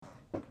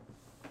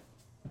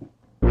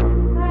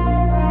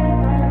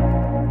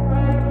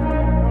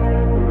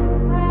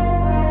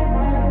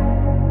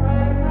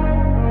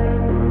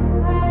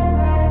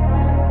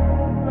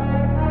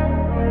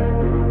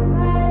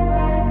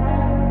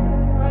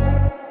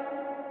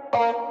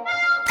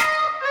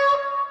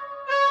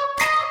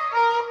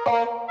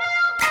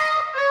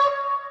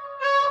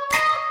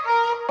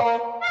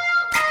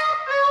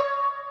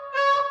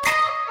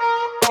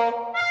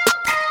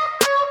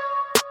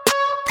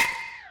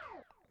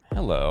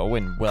Hello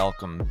and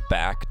welcome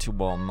back to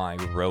all my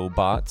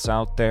robots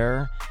out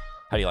there.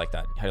 How do you like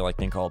that? How do you like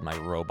being called my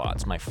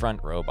robots, my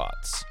front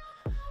robots?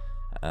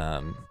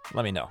 Let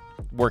me know.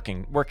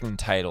 Working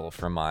title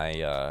from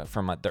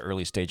the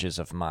early stages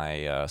of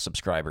my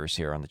subscribers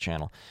here on the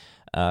channel.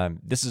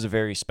 This is a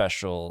very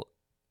special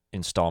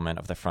installment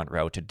of the Front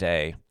Row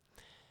today,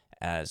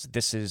 as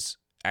this is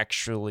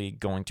actually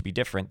going to be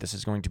different. This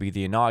is going to be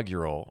the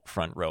inaugural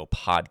Front Row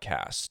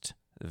podcast,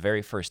 the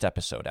very first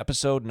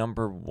episode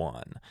number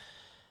 1.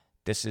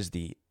 This is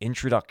the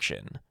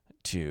introduction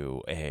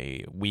to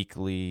a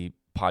weekly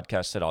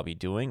podcast that I'll be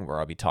doing, where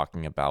I'll be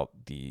talking about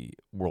the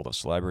world of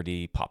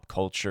celebrity, pop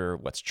culture,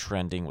 what's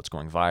trending, what's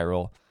going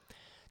viral,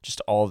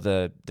 just all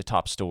the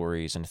top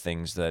stories and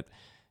things that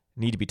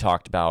need to be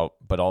talked about,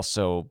 but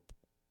also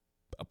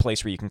a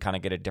place where you can kind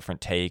of get a different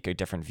take, a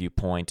different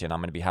viewpoint, and I'm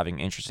going to be having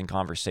interesting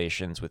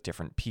conversations with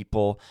different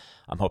people.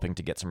 I'm hoping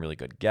to get some really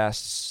good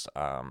guests.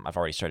 I've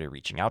already started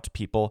reaching out to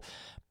people,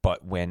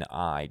 but when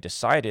I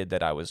decided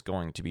that I was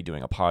going to be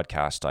doing a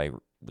podcast, I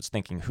was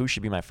thinking who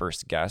should be my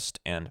first guest,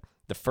 and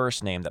the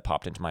first name that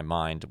popped into my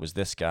mind was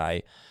this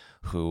guy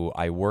who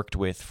I worked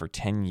with for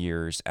 10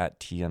 years at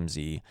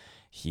TMZ.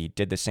 He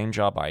did the same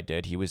job I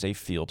did. He was a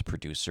field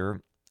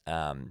producer.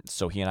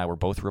 So he and I were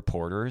both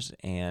reporters,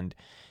 and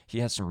he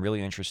has some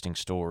really interesting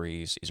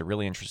stories. He's a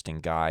really interesting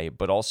guy,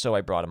 but also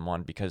I brought him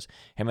on because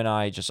him and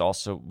I just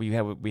also,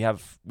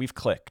 we've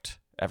clicked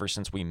ever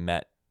since we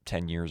met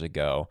 10 years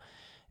ago,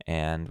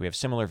 and we have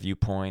similar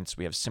viewpoints.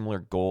 We have similar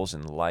goals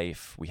in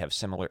life. We have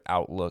similar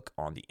outlook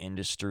on the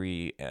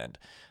industry and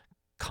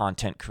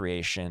content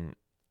creation.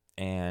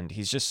 And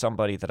he's just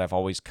somebody that I've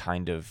always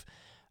kind of,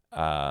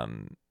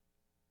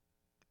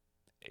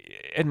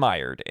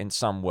 admired in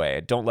some way.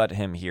 Don't let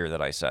him hear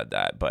that I said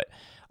that, but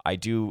I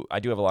do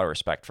have a lot of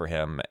respect for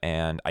him,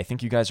 and I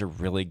think you guys are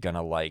really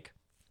gonna like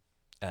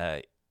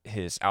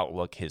his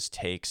outlook, his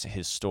takes,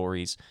 his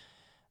stories,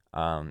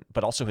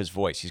 but also his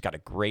voice. He's got a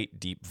great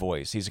deep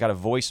voice. He's got a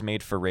voice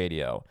made for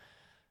radio.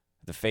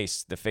 The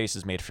face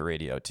is made for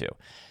radio too.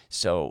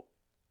 So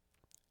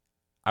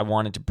I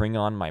wanted to bring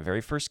on my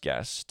very first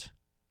guest.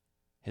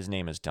 His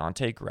name is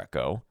Dante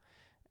Greco,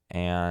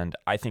 and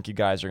I think you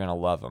guys are gonna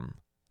love him.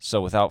 So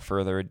without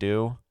further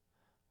ado,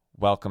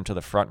 welcome to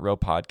the Front Row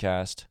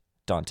podcast,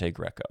 Dante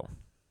Greco.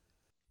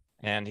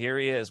 And here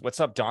he is. What's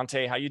up,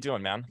 Dante? How you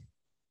doing, man?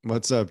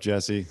 What's up,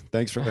 Jesse?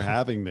 Thanks for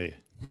having me.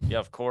 Yeah,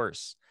 of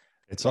course.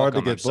 It's hard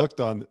to get booked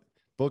on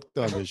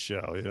this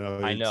show. You know,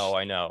 I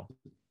know.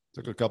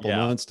 Took a couple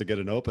months to get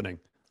an opening.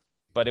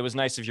 But it was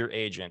nice of your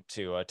agent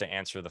to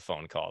answer the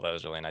phone call. That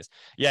was really nice.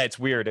 Yeah, it's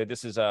weird.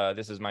 This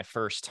is my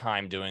first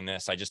time doing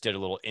this. I just did a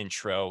little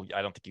intro.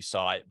 I don't think you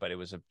saw it, but it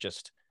was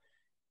just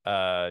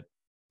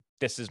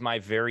this is my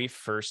very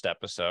first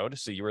episode.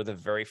 So you were the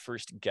very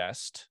first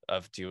guest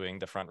of doing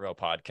the Front Row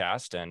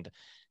podcast, and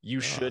you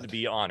should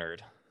be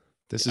honored.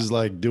 This is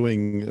like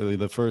doing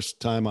the first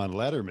time on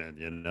Letterman,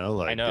 you know,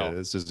 like I know.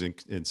 This is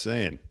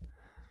insane.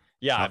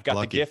 Yeah, I've got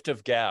the gift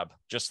of gab,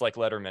 just like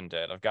Letterman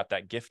did. I've got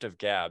that gift of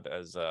gab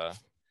as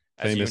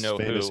famous, you know,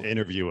 famous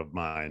interview of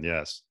mine.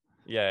 Yes.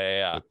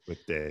 Yeah.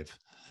 With Dave.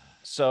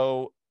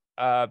 So,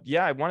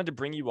 I wanted to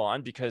bring you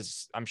on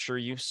because I'm sure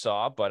you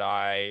saw, but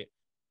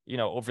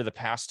over the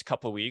past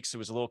couple of weeks, it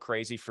was a little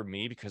crazy for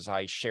me because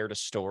I shared a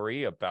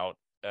story about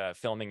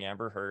filming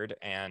Amber Heard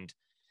and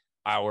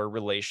our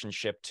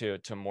relationship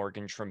to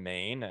Morgan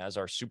Tremaine as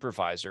our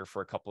supervisor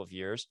for a couple of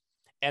years.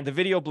 And the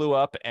video blew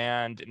up,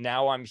 and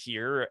now I'm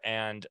here,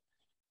 and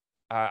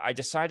I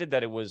decided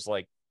that it was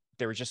like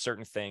there were just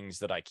certain things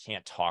that I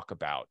can't talk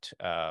about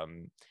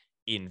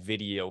in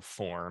video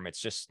form.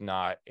 It's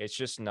not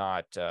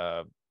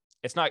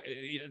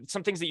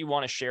some things that you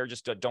want to share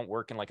just don't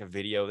work in like a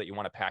video that you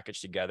want to package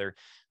together.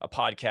 A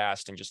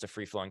podcast and just a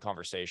free-flowing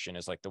conversation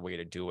is like the way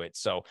to do it.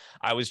 So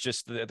I was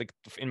just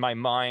in my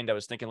mind, I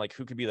was thinking like,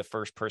 who could be the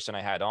first person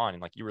I had on?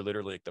 And like, you were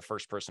literally like the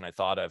first person I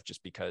thought of,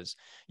 just because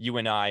you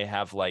and I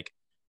have like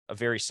a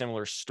very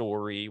similar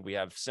story. We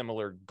have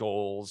similar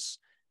goals,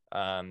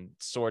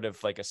 sort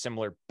of like a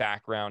similar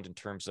background in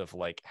terms of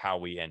like how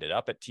we ended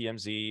up at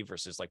TMZ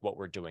versus like what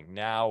we're doing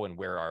now and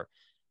where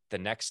the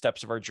next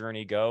steps of our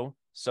journey go.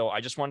 So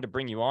I just wanted to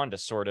bring you on to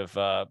sort of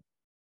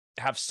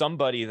have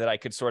somebody that I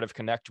could sort of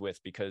connect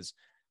with, because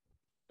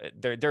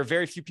there are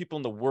very few people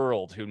in the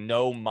world who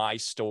know my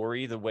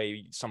story the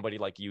way somebody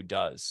like you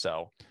does.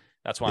 So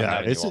that's why I'm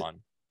having you on.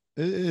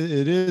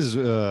 It is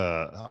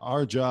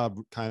our job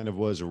kind of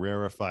was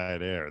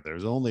rarefied air.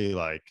 There's only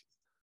like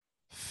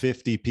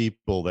 50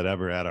 people that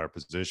ever had our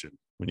position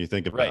when you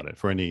think about it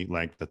for any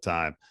length of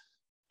time.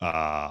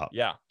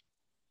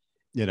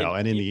 You know,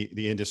 and in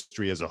the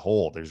industry as a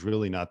whole, there's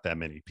really not that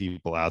many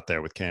people out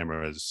there with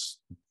cameras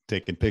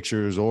taking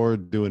pictures or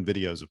doing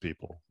videos of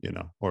people, you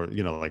know, or,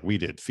 you know, like we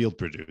did field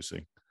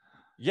producing.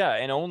 Yeah.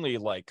 And only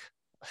like,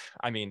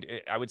 I mean,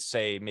 I would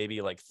say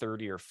maybe like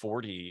 30 or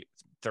 40,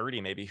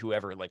 30, maybe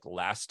whoever like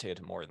lasted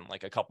more than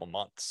like a couple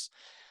months,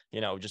 you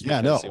know, just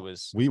because it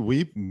was,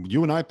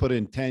 you and I put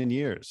in 10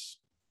 years.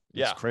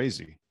 It's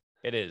crazy.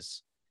 It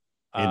is.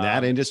 in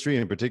that industry,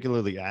 and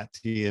particularly at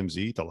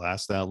TMZ, to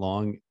last that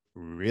long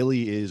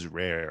really is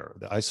rare.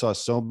 I saw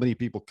so many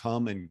people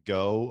come and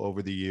go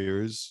over the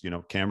years, you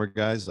know, camera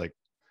guys, like,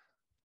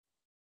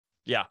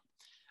 yeah,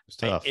 it's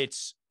tough.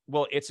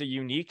 It's a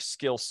unique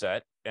skill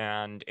set,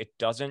 and it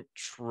doesn't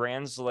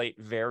translate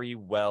very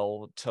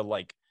well to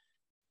like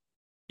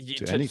right.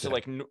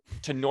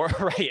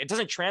 It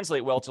doesn't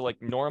translate well to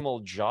like normal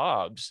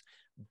jobs,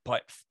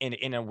 but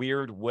in a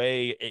weird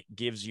way, it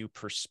gives you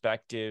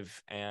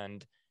perspective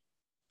and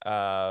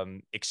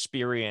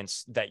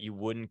experience that you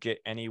wouldn't get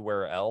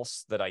anywhere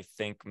else, that I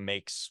think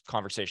makes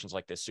conversations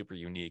like this super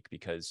unique,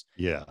 because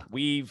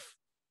we've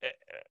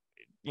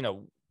you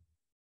know,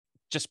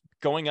 just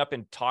going up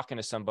and talking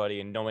to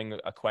somebody and knowing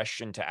a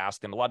question to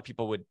ask them, a lot of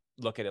people would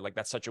look at it like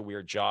that's such a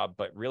weird job,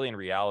 but really in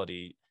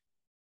reality,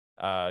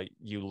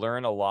 you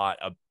learn a lot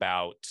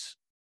about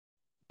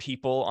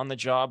people on the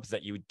job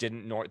that you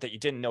didn't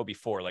know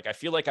before. Like, I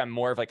feel like I'm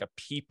more of like a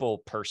people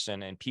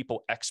person and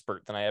people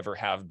expert than I ever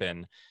have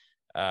been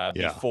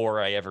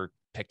before I ever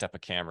picked up a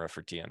camera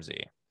for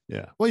TMZ.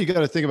 Yeah. Well, you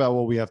got to think about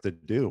what we have to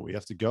do. We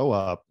have to go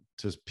up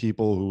to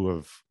people who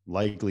have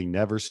likely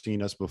never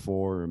seen us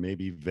before, or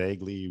maybe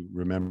vaguely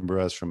remember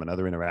us from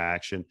another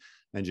interaction,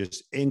 and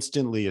just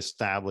instantly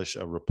establish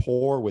a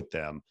rapport with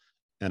them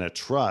and a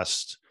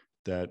trust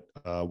that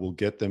will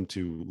get them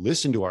to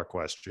listen to our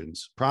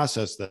questions,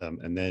 process them,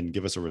 and then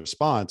give us a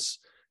response.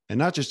 And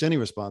not just any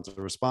response,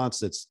 a response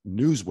that's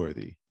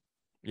newsworthy.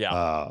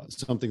 Yeah.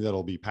 Something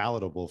that'll be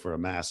palatable for a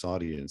mass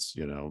audience.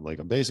 You know,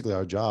 like basically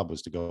our job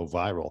was to go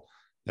viral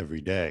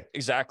every day.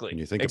 Exactly. When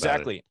you think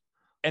about it.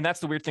 And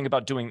that's the weird thing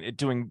about doing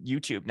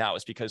YouTube now,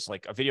 is because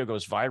like a video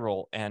goes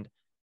viral, and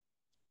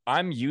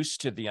I'm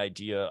used to the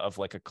idea of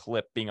like a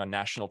clip being on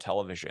national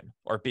television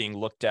or being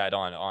looked at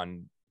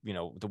on you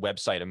know, the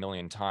website a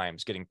million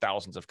times, getting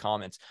thousands of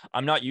comments.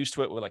 I'm not used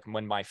to it with like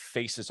when my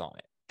face is on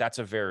it. That's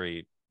a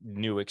very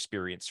new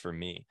experience for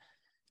me.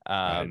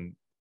 Right.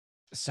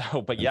 So,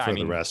 but and yeah, for I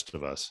mean, the rest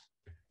of us.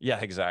 Yeah,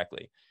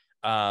 exactly.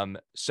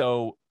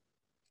 So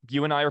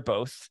you and I are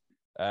both,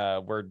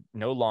 we're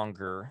no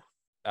longer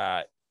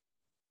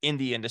in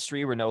the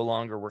industry. We're no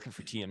longer working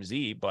for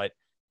TMZ, but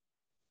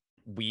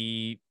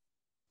we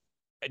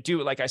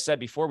do, like I said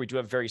before, we do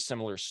have very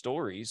similar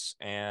stories.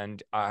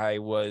 And I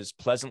was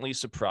pleasantly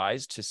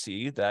surprised to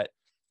see that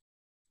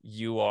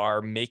you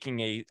are making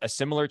a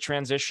similar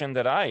transition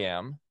that I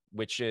am,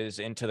 which is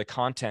into the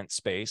content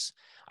space.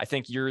 I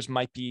think yours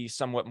might be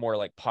somewhat more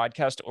like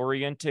podcast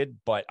oriented,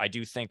 but I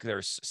do think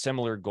there's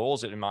similar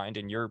goals in mind,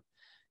 and you're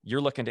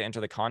looking to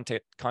enter the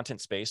content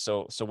space.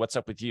 So what's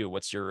up with you?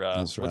 What's your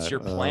what's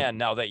your plan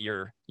now that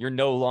you're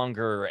no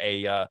longer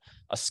a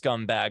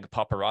scumbag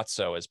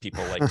paparazzo, as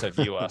people like to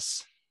view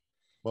us?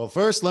 Well,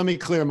 first, let me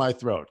clear my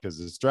throat because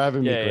it's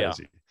driving me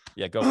crazy.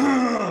 Yeah, go for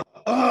it.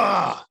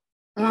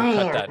 We'll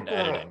cut that in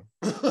editing.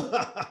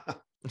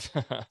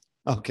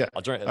 Okay.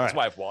 I'll drink. That's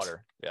why I have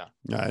water. Yeah.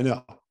 I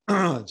know.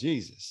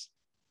 Jesus.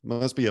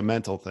 Must be a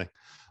mental thing.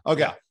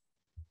 Okay. Yeah.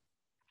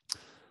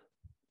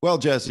 Well,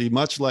 Jesse,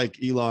 much like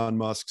Elon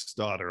Musk's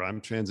daughter,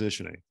 I'm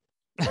transitioning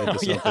into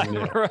something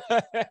new.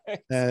 Right.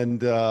 And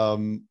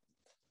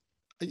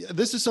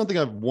this is something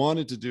I've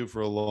wanted to do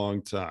for a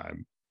long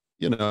time.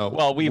 You know,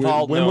 well, we've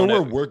all known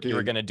you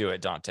were going to do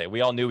it, Dante.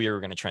 We all knew you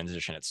were going to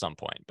transition at some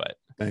point, but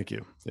thank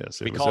you.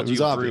 Yes, we called you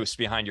Bruce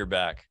behind your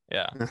back.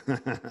 Yeah.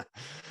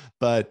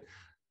 But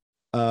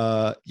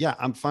yeah,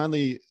 I'm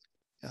finally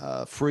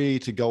free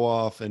to go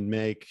off and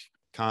make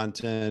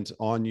content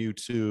on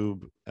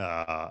YouTube,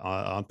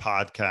 on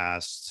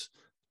podcasts.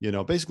 You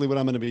know, basically what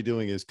I'm going to be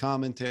doing is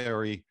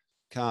commentary,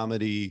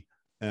 comedy,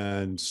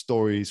 and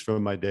stories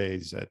from my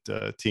days at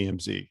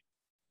TMZ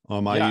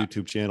on my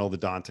YouTube channel, The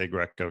Dante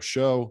Greco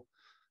Show.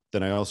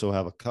 Then I also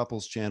have a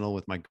couples channel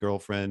with my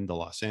girlfriend, the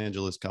Los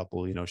Angeles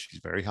couple. You know, she's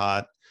very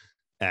hot,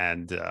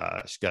 and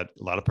she's got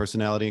a lot of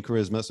personality and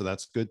charisma, so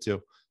that's good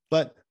too.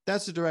 But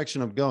that's the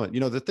direction I'm going. You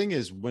know, the thing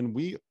is, when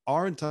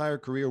our entire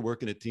career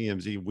working at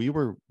TMZ,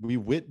 we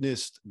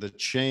witnessed the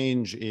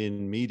change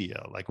in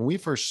media. Like when we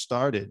first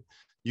started,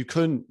 you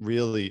couldn't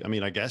really, I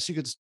mean, I guess you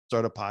could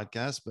start a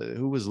podcast, but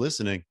who was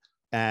listening?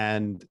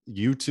 And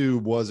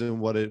YouTube wasn't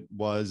what it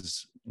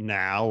was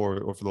now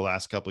or for the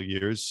last couple of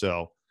years.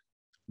 So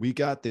we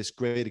got this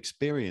great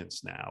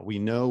experience now. We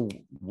know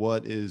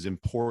what is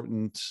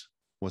important,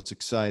 what's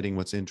exciting,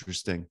 what's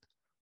interesting.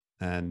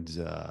 And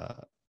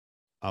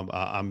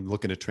I'm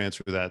looking to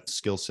transfer that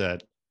skill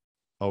set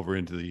over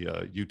into the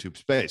YouTube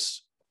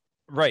space.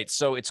 Right.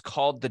 So it's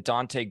called the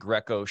Dante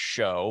Greco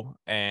Show,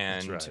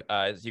 and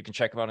you can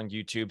check him out on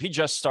YouTube. He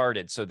just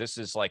started. So this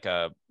is like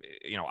I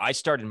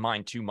started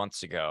mine 2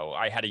 months ago.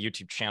 I had a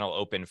YouTube channel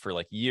open for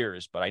like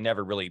years, but I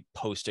never really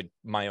posted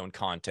my own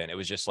content. It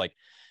was just like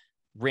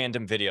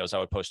random videos I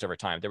would post over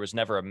time. There was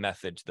never a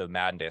method to the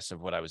madness of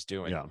what I was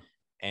doing. Yeah.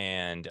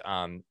 And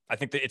I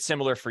think that it's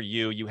similar for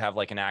you. You have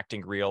like an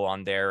acting reel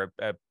on there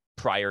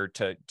prior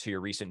to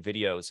your recent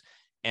videos.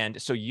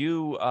 And so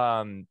you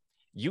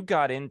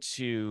got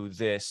into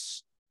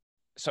this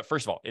so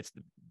first of all, it's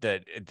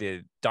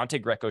the Dante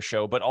Greco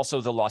show, but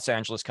also the Los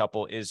Angeles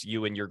couple is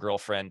you and your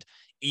girlfriend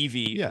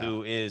Evie, Yeah.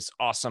 who is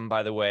awesome,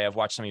 by the way. I've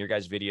watched some of your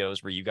guys'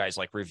 videos where you guys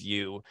like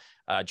review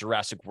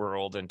Jurassic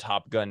World and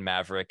Top Gun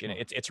Maverick, and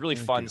it's really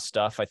Thank fun you.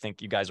 stuff. I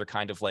think you guys are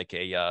kind of like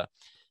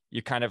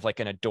you're kind of like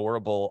an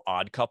adorable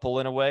odd couple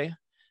in a way,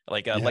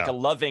 like a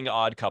loving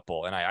odd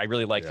couple, and I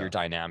really like your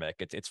dynamic.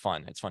 It's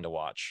fun. It's fun to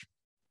watch.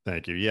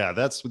 Thank you. Yeah,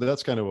 that's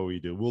kind of what we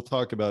do. We'll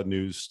talk about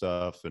news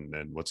stuff and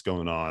what's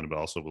going on, but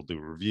also we'll do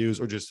reviews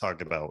or just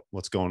talk about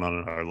what's going on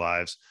in our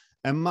lives.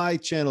 And my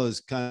channel is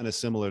kind of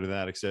similar to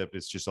that, except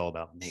it's just all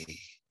about me.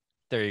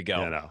 There you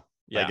go. You know,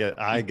 Yeah.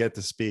 I get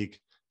to speak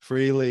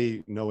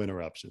freely, no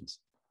interruptions.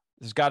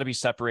 There's got to be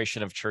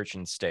separation of church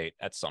and state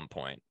at some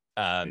point.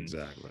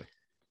 Exactly.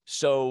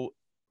 So,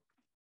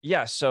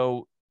 yeah.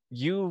 So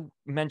you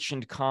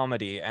mentioned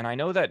comedy, and I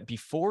know that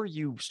before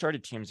you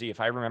started TMZ, if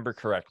I remember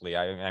correctly,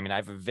 I mean, I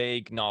have a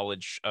vague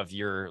knowledge of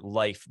your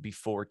life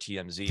before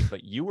TMZ,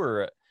 but you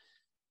were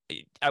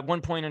at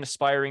one point an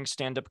aspiring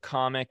stand-up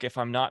comic, if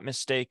I'm not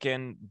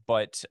mistaken.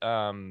 But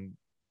I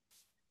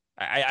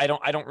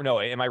don't know.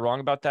 Am I wrong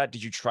about that?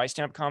 Did you try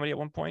stand-up comedy at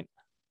one point?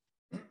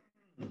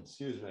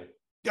 Excuse me.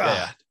 God.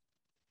 Yeah.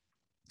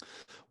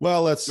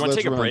 Well, let's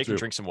take a break and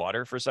drink some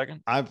water for a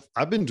second.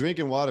 I've been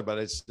drinking water, but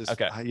it's just,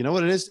 okay. You know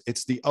what it is?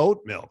 It's the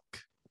oat milk.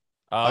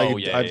 Oh,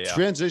 I've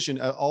transitioned.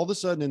 All of a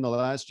sudden in the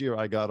last year,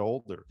 I got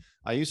older.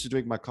 I used to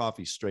drink my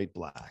coffee straight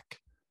black.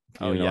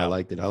 I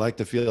liked it. I like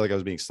to feel like I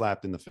was being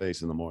slapped in the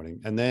face in the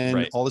morning. And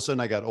then all of a sudden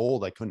I got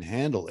old. I couldn't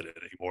handle it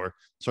anymore.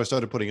 So I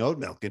started putting oat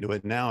milk into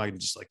it. Now I'm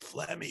just like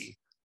phlegmy.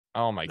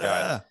 Oh my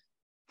God.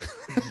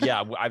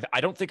 Yeah.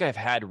 I don't think I've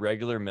had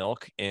regular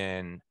milk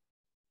in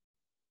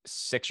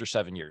 6 or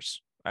 7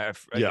 years.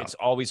 It's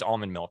always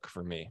almond milk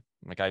for me.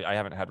 Like I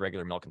haven't had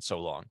regular milk in so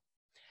long.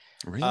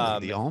 Really?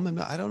 The almond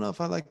milk? I don't know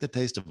if I like the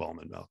taste of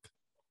almond milk.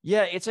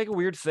 Yeah, it's like a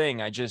weird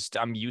thing.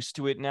 I'm used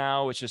to it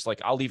now. It's just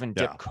like I'll even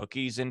dip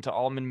cookies into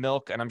almond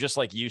milk, and I'm just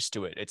like used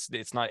to it.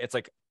 It's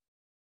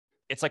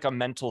like a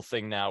mental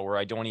thing now where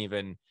I don't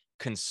even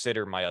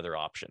consider my other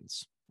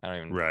options. I don't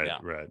even.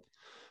 Right.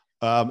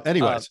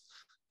 Anyways.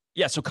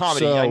 Yeah. So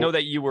comedy. I know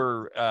that you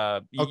were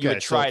you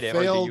had tried it.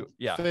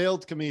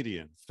 Failed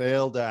comedian,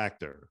 failed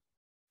actor.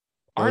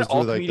 Aren't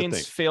all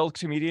comedians failed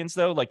comedians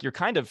though? Like you're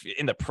kind of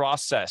in the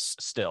process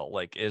still,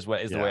 like is the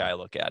way I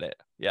look at it.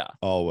 Yeah.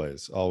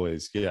 Always.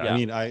 Yeah. I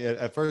mean,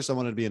 at first I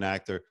wanted to be an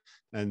actor,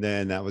 and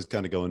then that was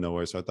kind of going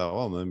nowhere. So I thought,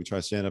 oh, let me try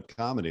stand-up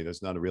comedy.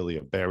 That's not really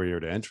a barrier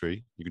to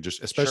entry. You can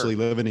just, especially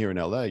living here in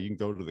LA, you can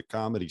go to the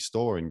Comedy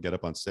Store and get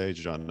up on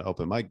stage on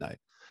open mic night.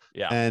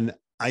 Yeah. And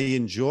I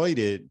enjoyed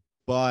it,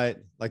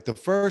 but like the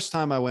first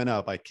time I went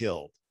up, I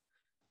killed,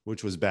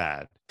 which was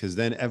bad. Because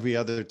then every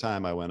other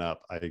time I went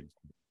up, I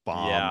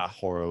bombed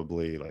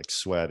horribly, like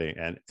sweating.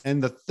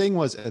 And the thing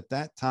was, at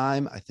that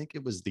time, I think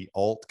it was the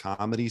alt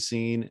comedy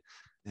scene,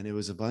 and it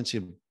was a bunch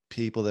of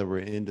people that were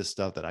into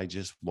stuff that I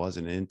just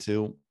wasn't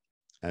into.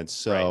 And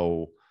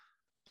so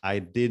I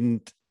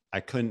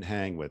couldn't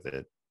hang with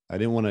it. I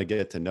didn't want to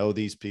get to know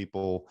these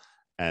people.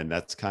 And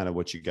that's kind of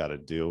what you got to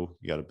do.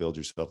 You got to build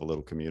yourself a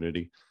little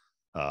community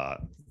to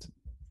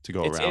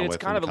go around with. It's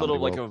kind of a little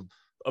like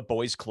a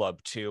boys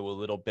club too, a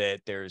little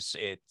bit. There is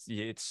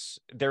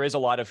a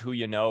lot of who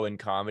you know in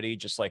comedy,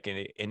 just like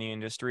in any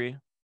industry,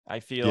 I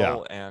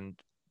feel. And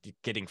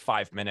getting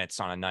 5 minutes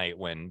on a night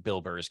when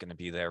Bill Burr is going to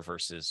be there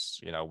versus,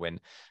 when,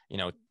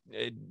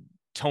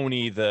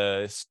 Tony,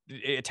 the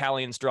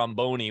Italian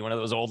Stromboni, one of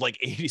those old like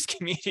 80s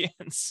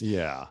comedians.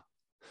 Yeah.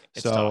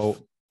 It's tough.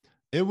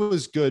 It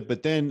was good.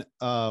 But then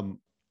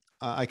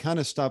I kind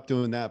of stopped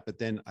doing that. But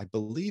then I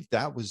believe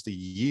that was the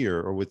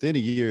year, or within a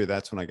year,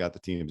 that's when I got the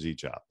TMZ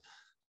job.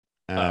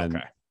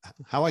 And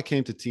how I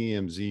came to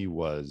TMZ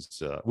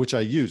was, which I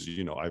used,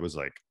 I was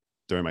like,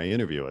 during my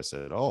interview, I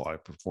said, oh, I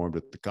performed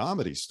at the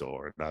Comedy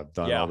Store and I've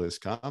done all this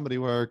comedy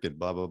work and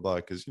blah, blah, blah.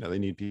 Because, they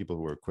need people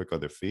who are quick on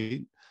their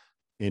feet,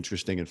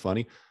 interesting and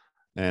funny.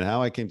 And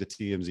how I came to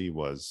TMZ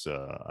was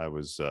I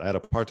had a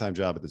part-time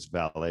job at this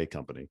valet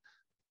company.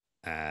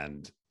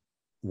 And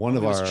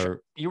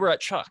you were at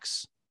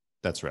Chuck's.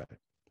 That's right.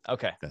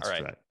 Okay. That's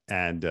right.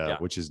 And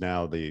which is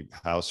now the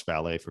house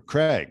valet for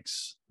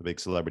Craig's, the big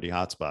celebrity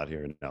hotspot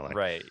here in LA.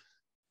 Right.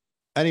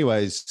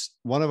 Anyways,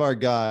 one of our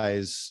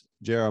guys,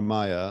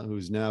 Jeremiah,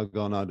 who's now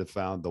gone on to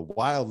found the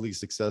wildly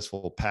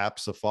successful Pap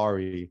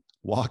Safari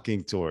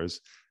walking tours.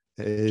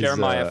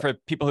 Jeremiah, for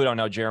people who don't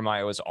know,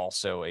 Jeremiah was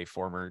also a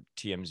former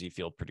TMZ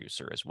field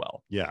producer as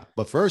well. Yeah.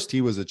 But first he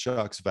was a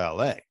Chuck's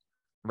valet.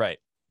 Right.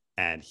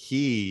 And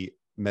he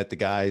met the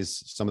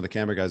guys, some of the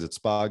camera guys at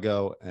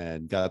Spago,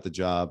 and got the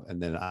job.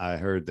 And then I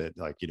heard that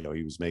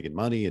he was making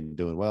money and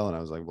doing well. And I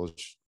was like, well,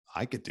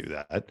 I could do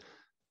that.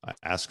 I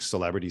ask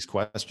celebrities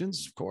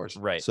questions, of course.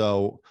 Right.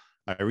 So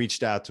I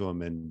reached out to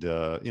him, and,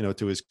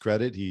 to his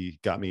credit, he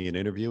got me an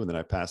interview, and then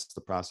I passed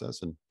the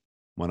process and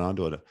went on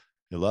to an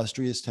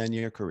illustrious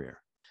 10-year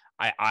career.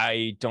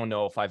 I don't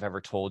know if I've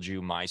ever told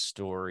you my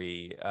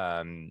story.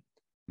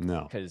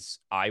 No, because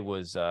I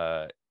was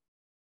I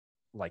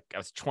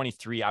was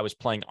 23. I was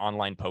playing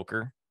online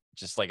poker,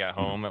 just like at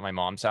home at my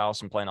mom's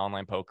house and playing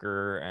online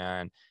poker.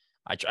 And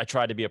I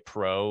tried to be a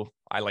pro.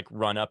 I like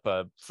run up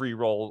a free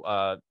roll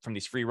from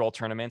these free roll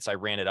tournaments. I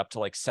ran it up to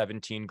like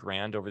 17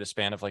 grand over the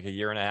span of like a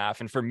year and a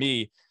half. And for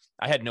me,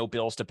 I had no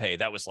bills to pay.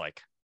 That was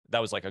like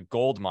a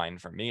gold mine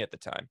for me at the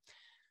time.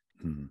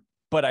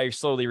 But I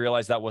slowly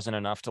realized that wasn't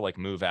enough to like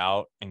move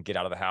out and get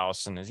out of the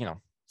house. And, you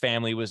know,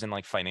 family was in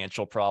like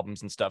financial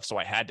problems and stuff. So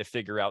I had to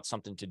figure out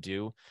something to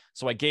do.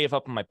 So I gave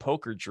up on my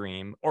poker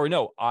dream. Or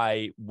no,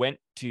 I went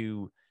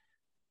to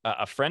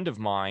a friend of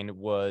mine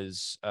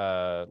was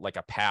like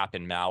a pap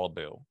in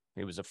Malibu.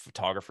 He was a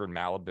photographer in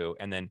Malibu.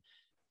 And then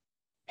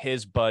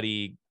his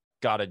buddy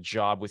got a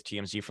job with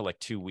TMZ for like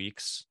 2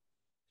 weeks.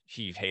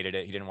 He hated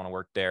it. He didn't want to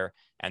work there.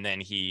 And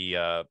then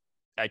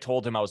I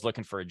told him I was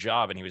looking for a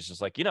job, and he was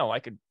just like, you know, I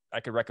could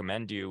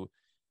recommend you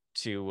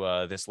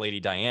to this lady,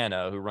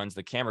 Diana, who runs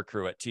the camera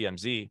crew at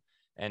TMZ.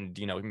 And,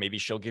 you know, maybe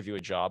she'll give you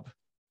a job.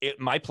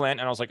 My plan.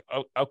 And I was like,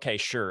 oh, okay,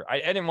 sure. I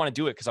didn't want to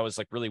do it because I was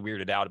like really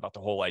weirded out about the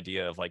whole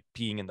idea of like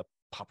being in the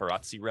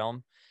paparazzi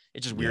realm.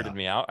 It just weirded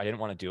me out. I didn't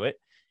want to do it.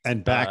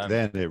 And back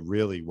then it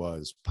really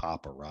was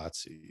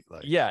paparazzi.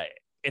 Like, yeah,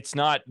 it's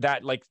not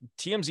that like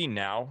TMZ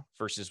now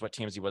versus what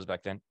TMZ was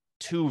back then.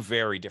 Two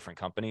very different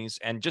companies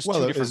and just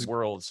two different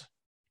worlds.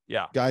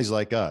 Yeah. Guys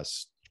like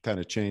us kind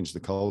of changed the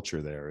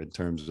culture there in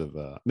terms of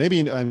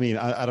maybe, I mean,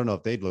 I don't know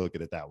if they'd look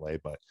at it that way,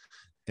 but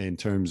in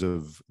terms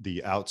of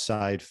the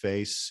outside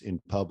face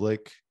in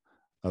public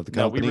of the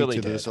company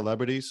to the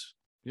celebrities.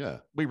 Yeah,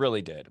 we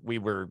really did.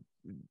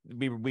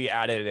 We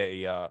added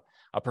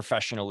a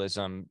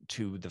professionalism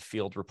to the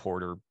field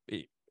reporter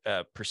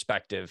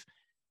perspective.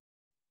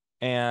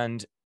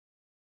 And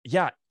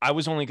yeah, I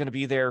was only going to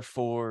be there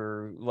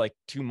for like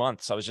 2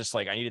 months. I was just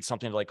like, I needed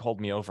something to like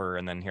hold me over.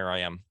 And then here I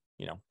am,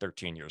 you know,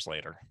 13 years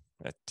later.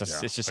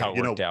 It's just how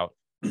it worked out.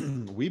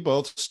 We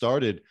both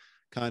started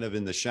kind of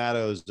in the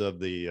shadows of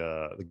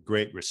the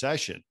Great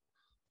Recession.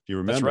 If you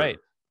remember, that's right.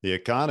 The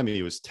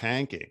economy was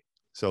tanking.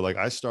 So like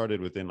I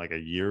started within like a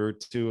year or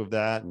two of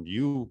that, and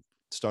you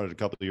started a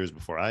couple of years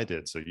before I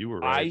did. So you were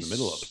right in the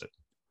middle of it.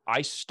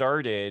 I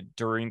started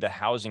during the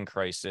housing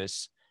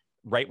crisis,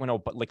 right when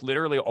like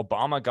literally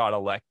Obama got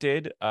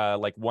elected,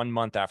 like 1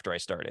 month after I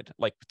started,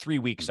 like 3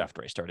 weeks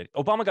after I started.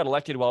 Obama got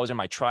elected while I was in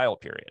my trial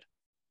period.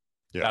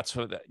 Yeah. That's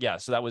what. Yeah.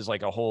 So that was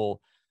like a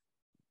whole,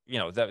 you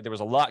know, there was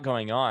a lot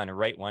going on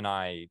right when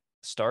I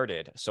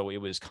started. So it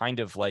was kind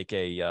of like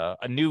a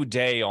new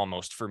day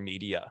almost for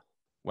media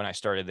when I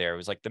started there. It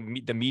was like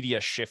the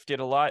media shifted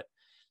a lot.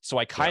 So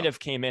I kind of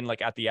came in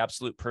like at the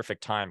absolute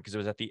perfect time because it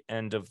was at the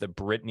end of the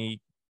Britney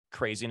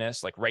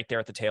craziness, like right there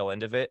at the tail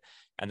end of it.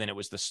 And then it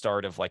was the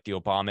start of like the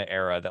Obama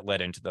era that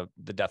led into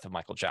the death of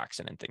Michael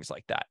Jackson and things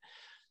like that.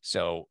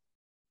 So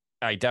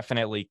I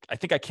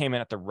think I came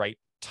in at the right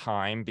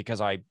time because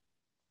I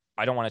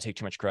don't want to take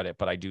too much credit,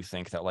 but I do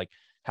think that like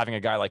having a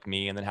guy like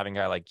me and then having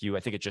a guy like you, I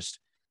think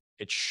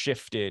it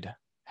shifted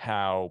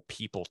how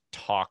people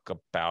talk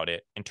about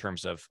it in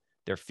terms of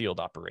their field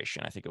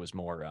operation. I think it was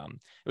more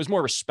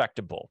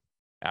respectable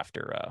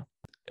after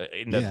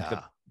in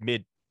the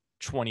mid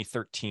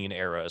 2013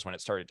 era is when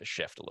it started to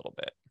shift a little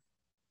bit.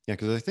 Yeah,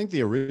 because I think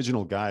the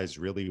original guys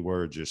really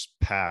were just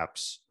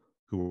paps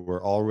who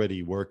were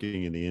already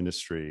working in the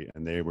industry,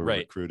 and they were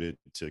recruited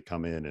to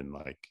come in and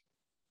like,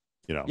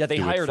 you know, they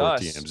hired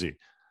us. TMZ.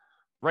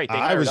 Right.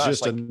 I was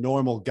just a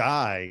normal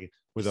guy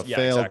with a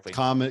failed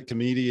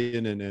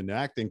comedian and an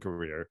acting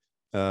career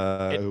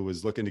who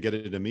was looking to get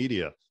into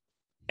media.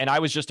 And I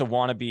was just a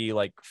wannabe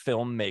like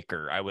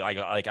filmmaker.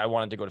 I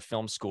wanted to go to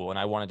film school, and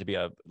I wanted to be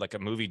a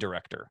movie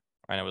director.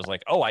 And I was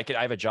like, oh, I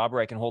have a job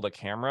where I can hold a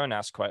camera and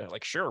ask questions.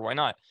 Like, sure, why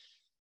not?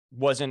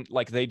 Wasn't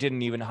like they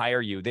didn't even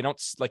hire you. They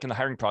don't, like in the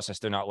hiring process,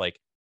 they're not like,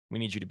 we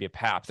need you to be a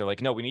pap. They're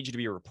like, no, we need you to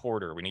be a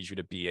reporter. We need you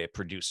to be a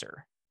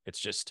producer. It's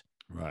just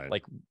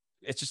like,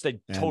 it's just a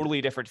totally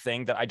different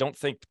thing that I don't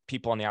think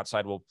people on the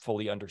outside will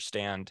fully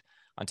understand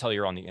until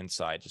you're on the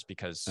inside, just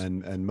because.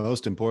 And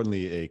most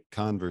importantly, a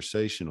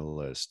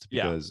conversationalist,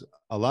 because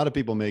a lot of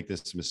people make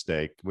this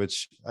mistake,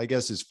 which I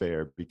guess is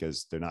fair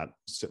because they're not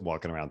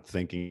walking around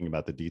thinking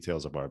about the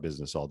details of our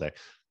business all day.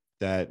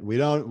 That we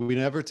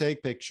never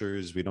take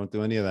pictures. We don't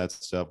do any of that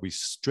stuff. We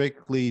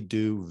strictly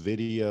do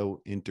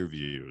video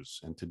interviews.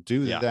 And to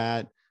do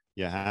that,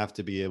 you have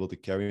to be able to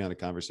carry on a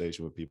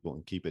conversation with people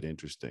and keep it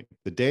interesting.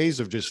 The days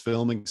of just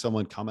filming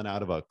someone coming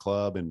out of a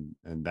club and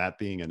that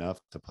being enough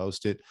to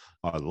post it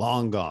are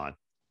long gone.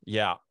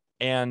 Yeah.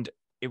 And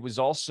it was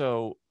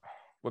also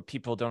what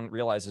people don't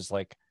realize is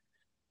like,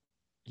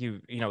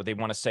 you know, they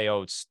want to say,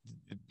 oh,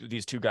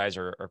 these two guys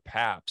are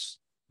paps.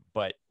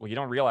 But what you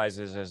don't realize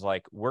is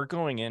like, we're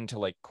going into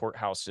like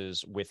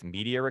courthouses with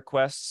media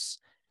requests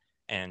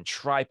and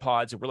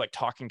tripods, and we're like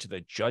talking to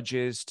the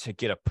judges to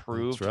get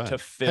approved to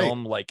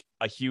film like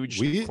a huge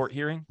court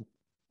hearing.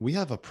 We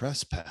have a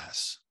press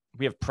pass.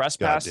 We have press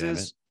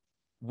passes.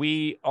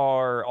 We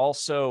are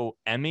also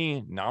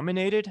Emmy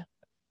nominated.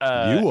 You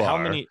are. How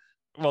many?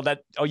 Well,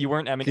 you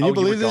weren't Emmy. Can you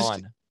believe you were this?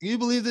 gone. Can you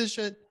believe this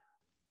shit?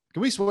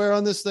 Can we swear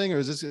on this thing, or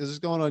is this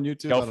going on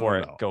YouTube? Go for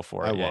it. Go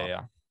for it.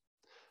 Yeah.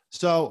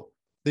 So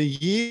The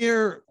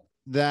year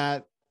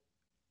that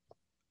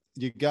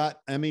you got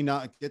Emmy,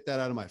 not get that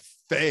out of my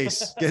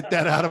face. Get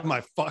that out of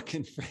my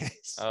fucking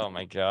face. Oh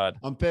my God.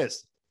 I'm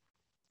pissed.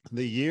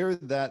 The year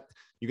that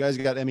you guys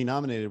got Emmy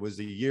nominated was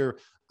the year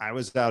I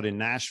was out in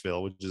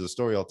Nashville, which is a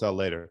story I'll tell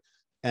later.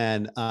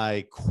 And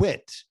I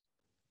quit.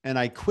 And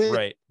I quit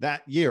Right.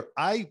 that year.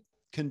 I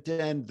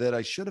contend that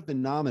I should have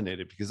been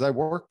nominated because I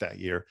worked that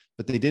year,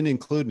 but they didn't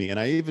include me. And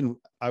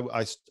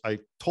I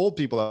told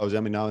people I was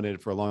Emmy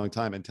nominated for a long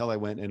time until I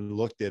went and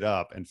looked it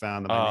up and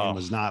found that my name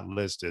was not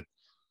listed.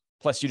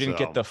 Plus, you didn't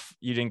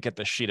get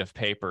the sheet of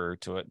paper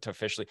to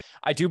officially.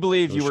 I do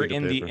believe you were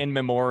in the in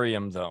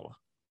memoriam, though.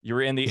 You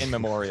were in the in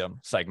memoriam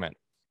segment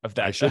of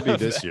that. I should be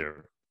this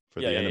year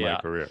for the end of my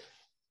career.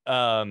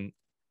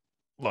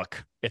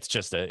 Look, it's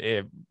just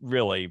it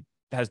really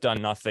has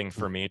done nothing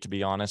for me, to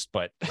be honest.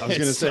 But I was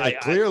going to say,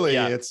 clearly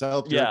it's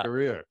helped your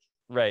career.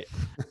 Right.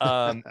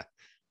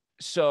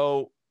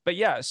 So what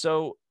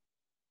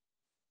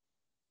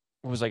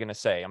was I going to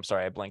say? I'm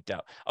sorry, I blanked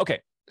out.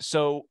 Okay.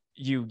 So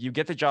you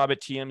get the job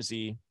at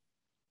TMZ.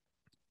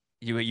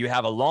 You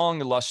have a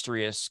long,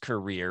 illustrious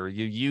career.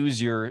 You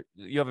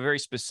have a very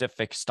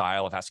specific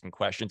style of asking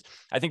questions.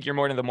 I think you're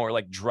one of the more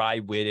like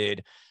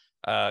dry-witted,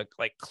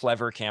 like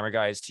clever camera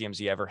guys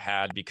TMZ ever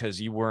had,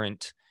 because you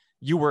weren't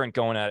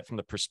going at it from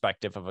the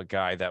perspective of a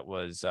guy that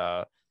was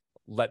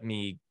let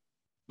me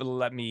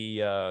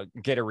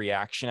get a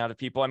reaction out of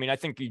people. I mean, I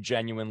think you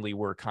genuinely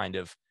were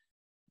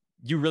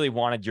you really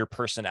wanted your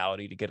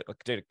personality to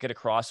get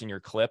across in your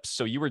clips.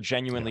 So you were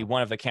genuinely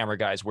one of the camera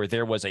guys where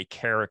there was a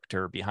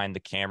character behind the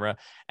camera.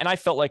 And I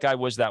felt like I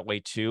was that way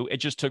too.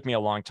 It just took me a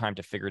long time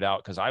to figure it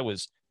out, because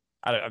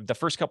the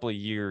first couple of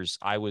years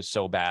I was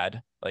so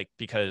bad, like,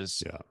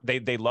 because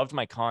they loved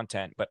my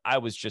content, but I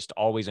was just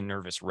always a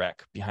nervous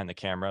wreck behind the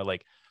camera,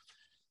 like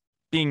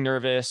being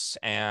nervous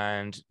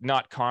and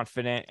not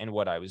confident in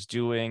what I was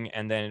doing.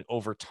 And then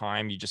over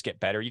time, you just get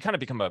better. You kind of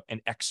become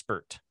an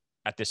expert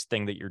at this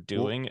thing that you're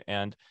doing.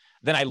 And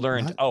then I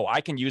learned,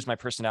 I can use my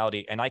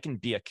personality and I can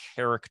be a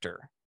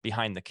character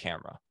behind the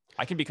camera.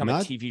 I can become a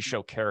TV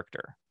show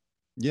character.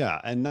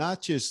 Yeah. And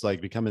not just like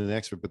becoming an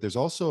expert, but there's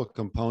also a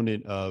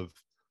component of,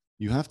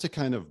 you have to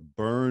kind of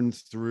burn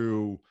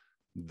through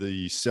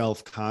the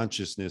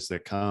self-consciousness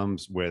that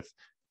comes with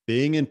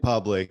being in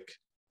public,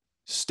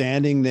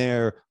 standing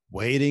there,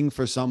 waiting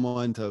for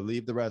someone to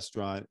leave the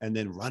restaurant, and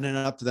then running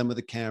up to them with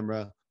a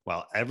camera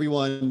while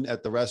everyone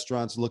at the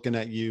restaurant's looking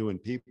at you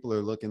and people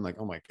are looking like,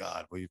 oh my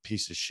God, well, you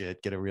piece of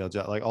shit, get a real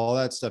job. Like all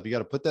that stuff. You got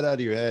to put that out of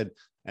your head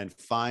and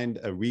find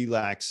a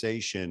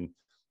relaxation.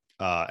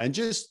 And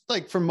just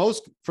like for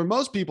most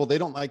people, they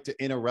don't like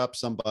to interrupt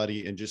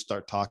somebody and just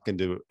start talking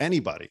to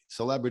anybody,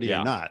 celebrity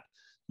or not.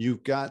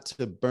 You've got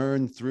to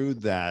burn through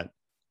that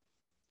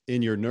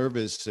in your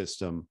nervous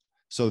system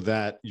so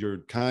that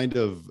you're kind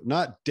of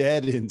not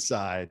dead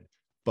inside,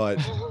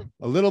 but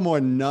a little more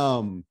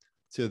numb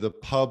to the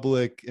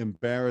public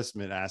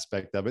embarrassment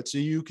aspect of it, so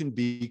you can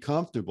be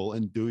comfortable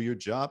and do your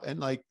job. And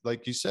like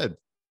you said,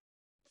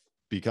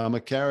 become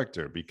a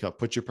character,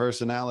 put your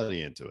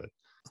personality into it.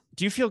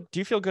 Do you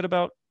feel good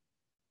about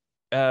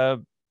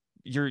the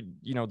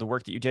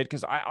work that you did?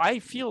 Because I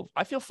feel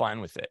fine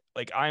with it.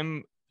 Like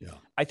I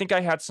think I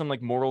had some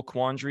like moral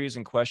quandaries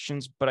and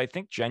questions, but I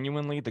think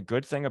genuinely the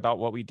good thing about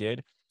what we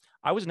did,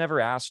 I was never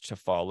asked to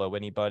follow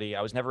anybody.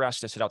 I was never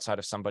asked to sit outside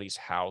of somebody's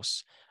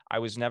house. I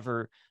was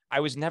never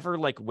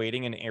like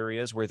waiting in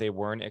areas where they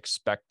weren't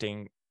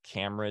expecting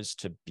cameras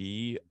to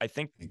be. I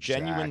think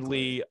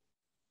genuinely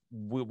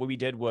what we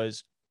did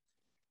was,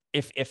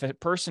 if a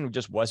person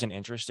just wasn't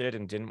interested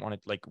and didn't want to,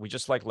 like, we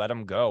just like let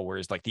them go.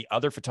 Whereas like the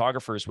other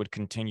photographers would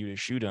continue to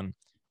shoot them.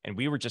 And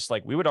we were just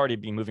like, we would already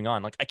be moving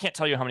on. Like, I can't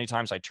tell you how many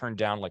times I turned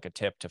down like a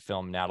tip to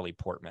film Natalie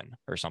Portman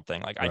or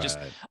something. Like, I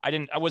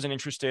wasn't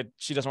interested.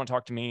 She doesn't want to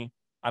talk to me.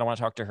 I don't want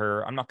to talk to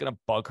her. I'm not going to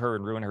bug her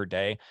and ruin her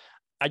day.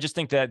 I just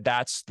think that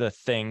that's the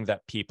thing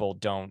that people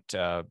don't,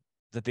 that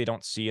they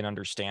don't see and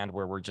understand,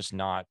 where we're just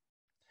not,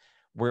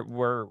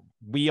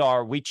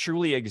 we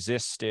truly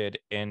existed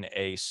in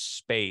a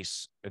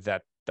space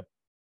that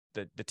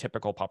the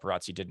typical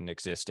paparazzi didn't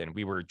exist in.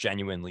 We were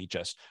genuinely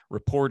just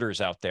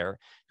reporters out there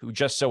who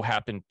just so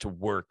happened to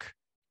work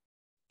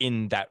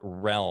in that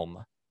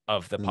realm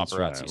of the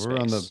paparazzi space. We're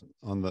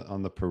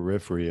on the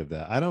periphery of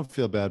that. I don't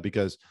feel bad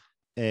because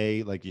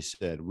like you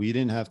said, we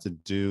didn't have to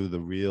do the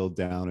real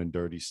down and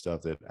dirty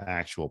stuff that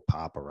actual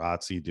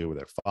paparazzi do, where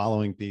they're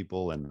following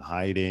people and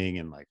hiding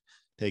and like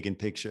taking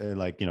pictures,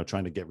 like,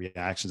 trying to get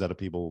reactions out of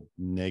people,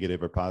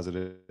 negative or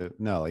positive.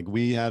 No, like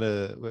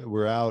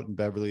we're out in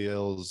Beverly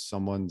Hills,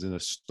 someone's in a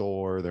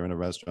store, they're in a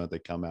restaurant, they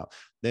come out.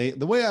 The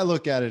way I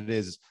look at it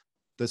is,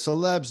 the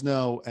celebs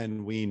know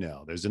and we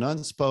know. There's an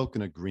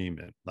unspoken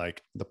agreement.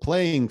 Like, the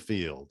playing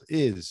field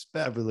is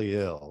Beverly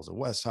Hills or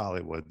West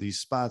Hollywood,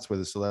 these spots where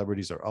the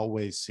celebrities are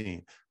always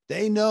seen.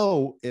 They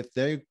know if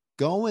they're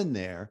going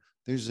there,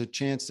 there's a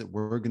chance that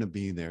we're going to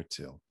be there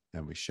too.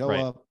 And we show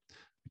up,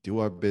 we do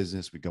our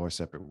business, we go our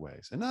separate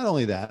ways. And not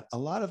only that, a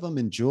lot of them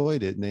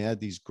enjoyed it and they had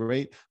these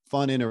great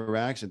fun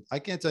interactions. I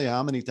can't tell you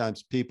how many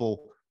times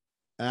people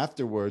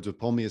afterwards would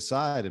pull me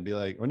aside and be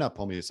like, or not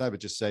pull me aside, but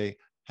just say,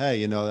 hey,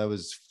 you know, that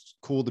was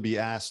cool to be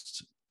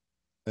asked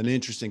an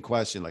interesting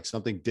question, like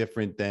something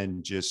different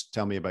than just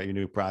tell me about your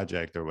new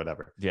project or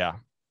whatever. Yeah.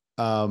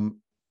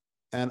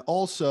 And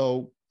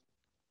also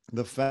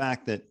the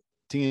fact that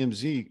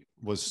TMZ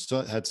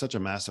had such a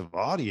massive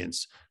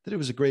audience that it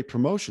was a great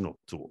promotional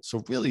tool.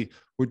 So really,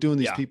 we're doing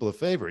these people a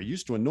favor. It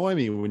used to annoy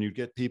me when you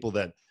get people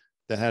that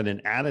had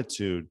an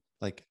attitude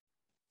like,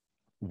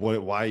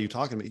 why are you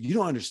talking to me? You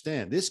don't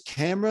understand. This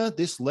camera,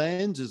 this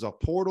lens is a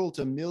portal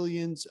to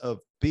millions of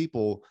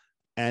people,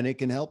 and it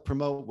can help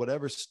promote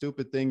whatever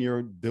stupid thing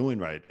you're doing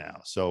right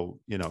now. So,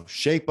 you know,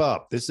 shape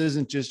up. This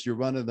isn't just your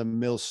run of the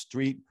mill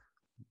street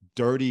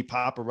dirty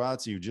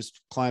paparazzi who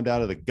just climbed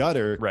out of the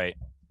gutter. Right.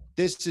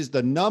 This is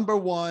the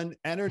 #1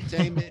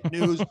 entertainment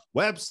news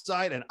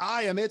website, and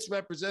I am its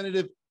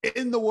representative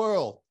in the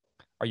world.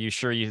 Are you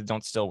sure you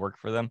don't still work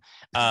for them?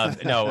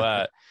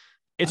 No,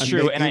 it's I'm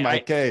true. And my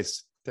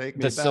case. Take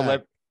me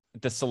back.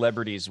 The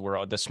celebrities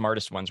were the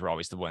smartest ones. Were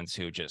always the ones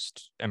who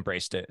just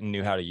embraced it and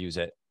knew how to use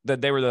it.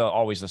 That they were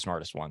always the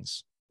smartest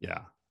ones. Yeah.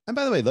 And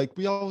by the way, like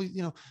we always,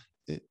 you know,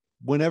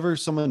 whenever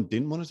someone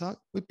didn't want to talk,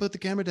 we put the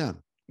camera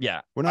down.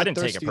 Yeah, we're not. I didn't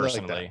take it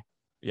personally. Like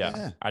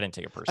yeah, I didn't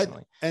take it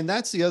personally. And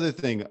that's the other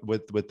thing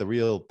with the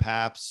real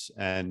paps,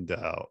 and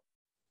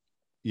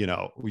you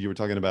know, you were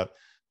talking about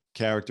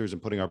characters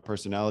and putting our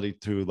personality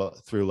through.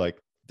 Like,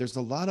 there's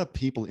a lot of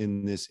people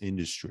in this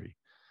industry,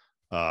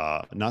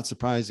 not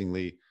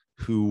surprisingly,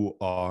 who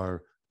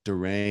are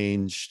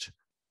deranged.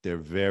 They're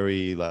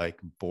very like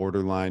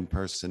borderline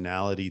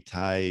personality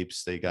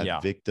types. They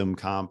got victim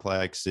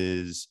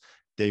complexes.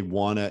 They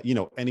want to, you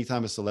know,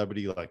 anytime a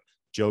celebrity like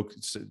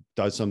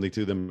does something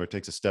to them or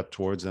takes a step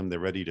towards them, they're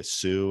ready to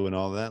sue and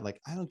all that.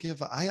 Like,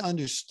 I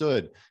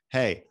understood,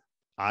 hey,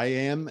 I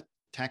am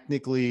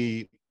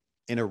technically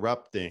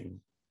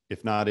interrupting,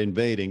 if not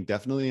invading,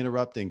 definitely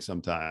interrupting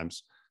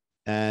sometimes.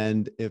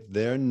 And if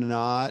they don't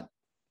want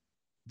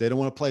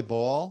to play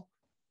ball,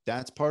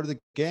 that's part of the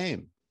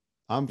game.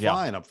 I'm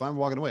fine. I'm fine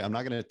walking away. I'm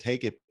not going to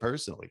take it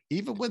personally.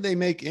 Even when they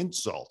make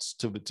insults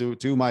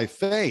to my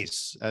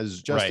face,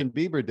 as Justin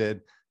Bieber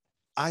did,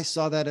 I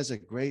saw that as a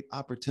great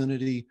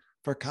opportunity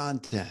for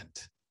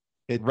content.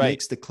 It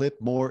makes the clip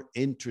more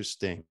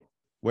interesting.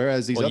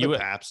 Whereas these other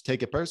paps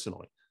take it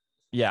personally.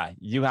 Yeah,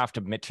 you have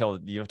to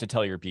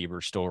tell your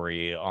Bieber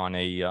story on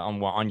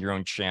your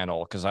own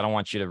channel, because I don't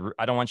want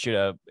you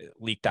to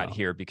leak that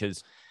here,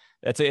 because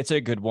it's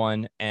a good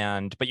one.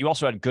 But you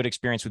also had good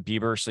experience with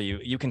Bieber, so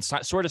you can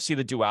sort of see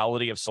the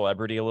duality of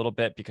celebrity a little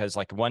bit, because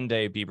like one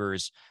day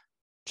Bieber's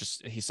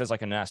he says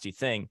like a nasty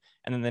thing,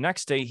 and then the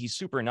next day he's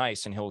super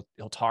nice and he'll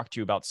talk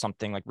to you about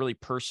something like really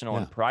personal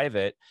and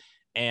private.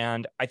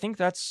 And I think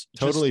that's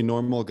totally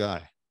normal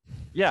guy.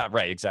 Yeah,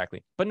 right,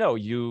 exactly. But no,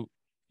 you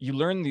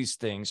learn these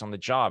things on the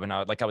job, and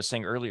like I was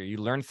saying earlier, you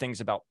learn things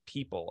about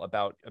people,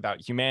 about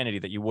humanity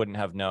that you wouldn't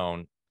have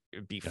known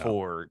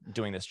before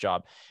doing this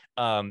job.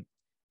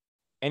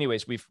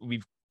 Anyways,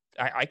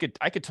 I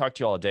could talk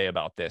to you all day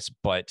about this,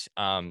 but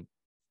the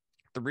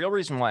real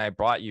reason why I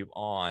brought you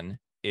on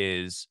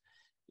is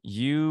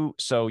you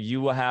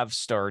have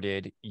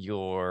started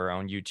your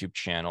own YouTube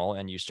channel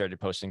and you started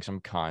posting some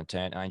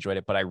content. I enjoyed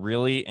it, but I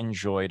really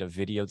enjoyed a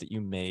video that you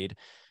made.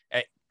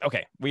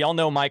 Okay, we all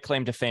know my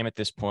claim to fame at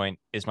this point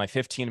is my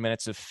 15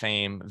 minutes of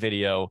fame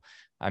video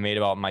I made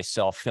about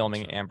myself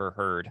filming Amber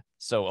Heard.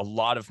 So a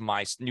lot of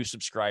my new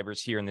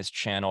subscribers here in this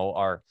channel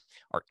are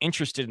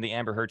interested in the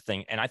Amber Heard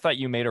thing, and I thought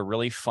you made a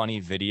really funny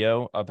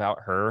video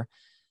about her.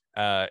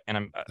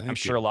 And I'm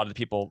sure a lot of the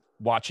people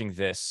watching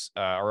this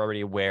are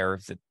already aware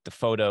of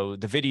the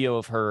video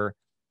of her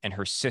and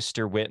her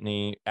sister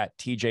Whitney at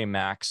TJ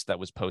Maxx that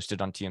was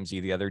posted on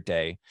TMZ the other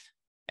day,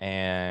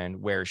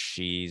 and where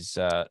she's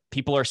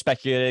people are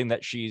speculating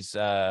that she's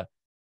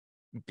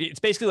it's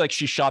basically like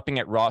she's shopping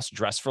at Ross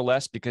Dress for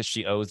Less because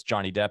she owes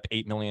Johnny Depp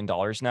 $8 million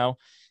now.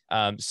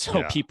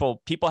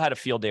 People had a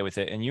field day with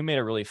it, and you made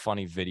a really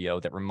funny video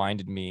that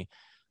reminded me,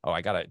 oh,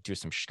 I gotta do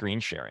some screen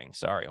sharing.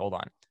 Sorry, hold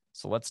on.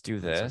 So let's do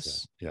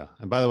this. Okay. Yeah.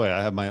 And by the way,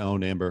 I have my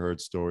own Amber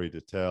Heard story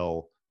to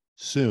tell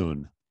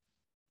soon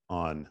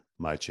on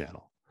my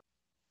channel.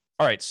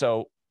 All right.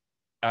 So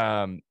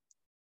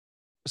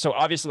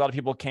obviously a lot of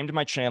people came to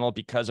my channel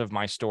because of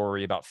my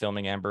story about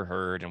filming Amber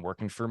Heard and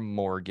working for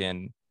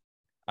Morgan,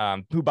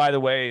 who, by the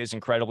way, is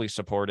incredibly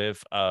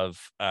supportive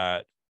of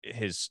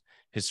his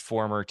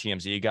former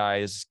TMZ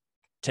guys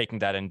taking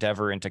that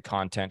endeavor into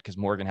content, because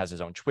Morgan has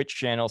his own Twitch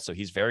channel. So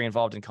he's very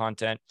involved in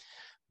content.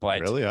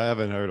 But really, I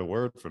haven't heard a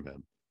word from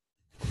him.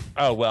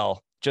 Oh,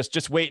 well,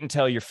 just wait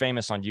until you're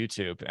famous on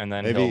YouTube, and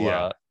then maybe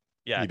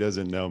he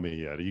doesn't know me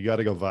yet. You got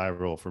to go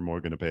viral for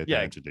Morgan to pay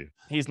attention to you.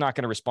 He's not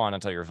going to respond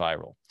until you're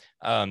viral.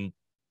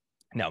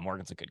 No,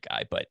 Morgan's a good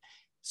guy, but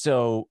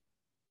so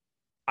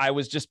I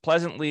was just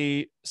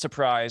pleasantly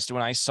surprised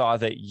when I saw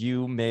that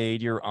you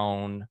made your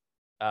own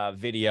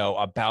video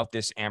about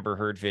this Amber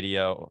Heard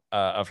video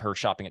of her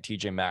shopping at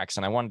TJ Maxx,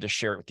 and I wanted to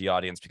share it with the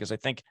audience because I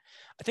think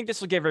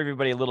this will give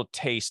everybody a little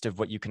taste of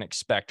what you can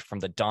expect from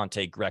the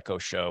Dante Greco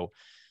show.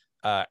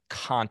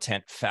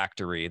 content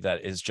factory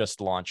that is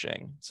just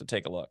launching. So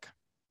take a look.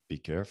 Be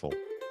careful.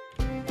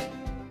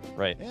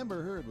 Right.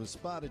 Amber Heard was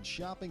spotted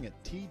shopping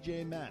at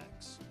TJ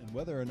Maxx, and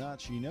whether or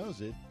not she knows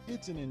it,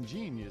 it's an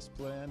ingenious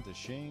plan to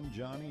shame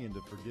Johnny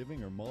into forgiving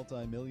her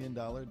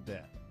multi-million-dollar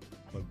debt.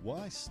 But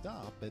why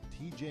stop at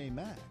TJ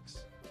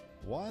Maxx?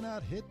 Why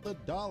not hit the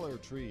Dollar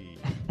Tree?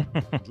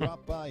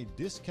 Drop by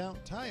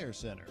Discount Tire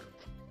Center.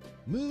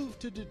 Move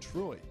to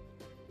Detroit.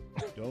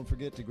 Don't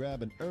forget to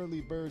grab an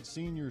early bird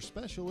senior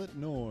special at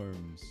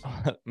Norm's.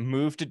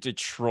 Move to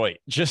Detroit.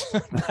 Just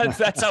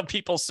that's how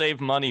people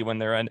save money when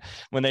they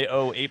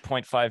owe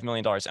 $8.5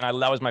 million.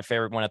 And that was my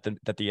favorite one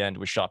at the end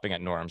was shopping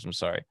at Norm's. I'm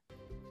sorry.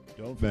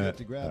 Don't forget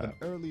to grab an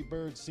early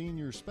bird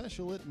senior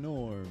special at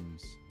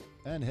Norm's.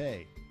 And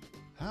hey,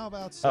 how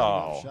about setting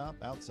up shop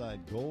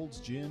outside Gold's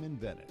Gym in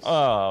Venice?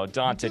 Oh,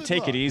 Dante,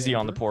 take it easy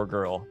on the poor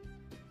girl.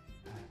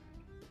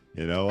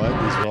 You know what?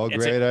 These are all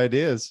great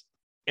ideas.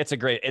 It's a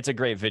great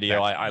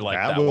video. I like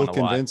that will one a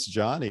convince lot.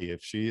 Johnny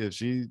if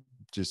she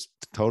just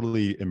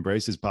totally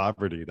embraces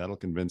poverty. That'll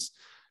convince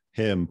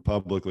him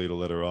publicly to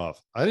let her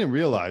off. I didn't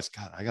realize.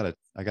 God, I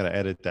gotta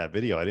edit that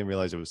video. I didn't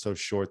realize it was so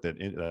short that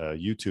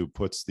YouTube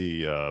puts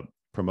the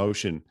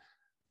promotion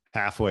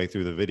halfway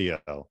through the video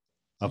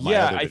of my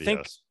other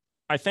videos.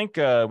 I think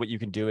what you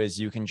can do is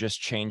you can just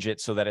change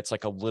it so that it's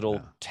like a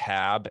little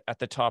tab at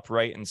the top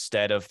right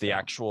instead of the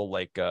actual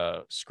like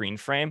screen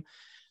frame.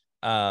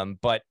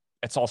 But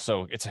it's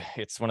also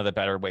it's one of the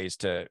better ways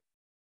to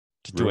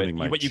do it.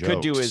 What you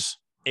could do is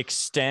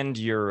extend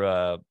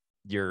your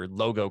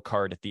logo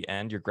card at the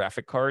end, your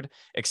graphic card,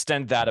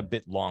 extend that a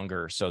bit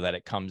longer so that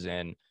it comes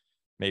in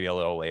maybe a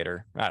little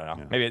later. I don't know.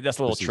 Yeah. Maybe that's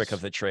a little trick of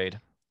the trade.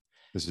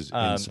 This is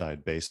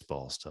inside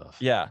baseball stuff.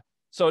 Yeah.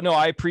 So no,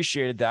 I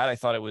appreciated that. I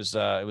thought it was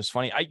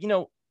funny.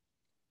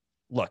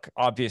 Look,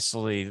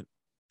 obviously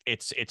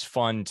it's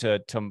fun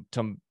to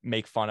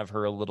make fun of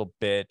her a little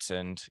bit.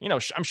 And,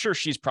 I'm sure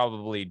she's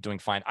probably doing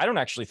fine. I don't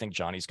actually think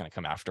Johnny's going to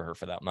come after her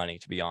for that money,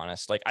 to be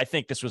honest. Like, I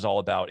think this was all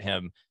about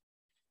him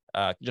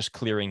just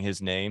clearing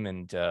his name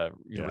and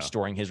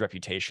restoring his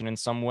reputation in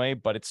some way.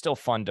 But it's still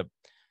fun to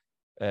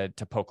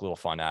poke a little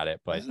fun at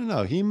it. But I don't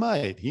know. He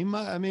might.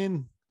 I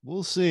mean,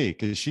 we'll see,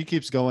 because she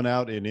keeps going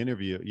out in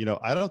interview.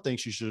 I don't think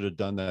she should have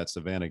done that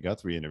Savannah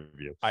Guthrie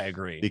interview. I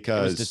agree. Because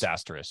it was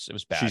disastrous. It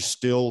was bad. She's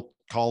still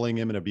calling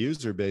him an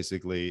abuser,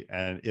 basically.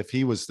 And if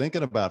he was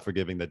thinking about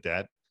forgiving the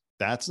debt,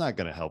 that's not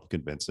going to help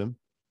convince him.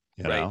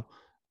 You know?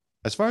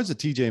 As far as the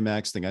TJ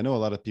Maxx thing, I know a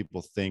lot of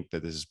people think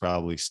that this is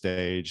probably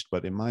staged,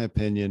 but in my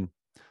opinion,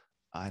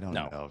 I don't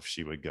know if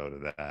she would go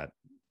to that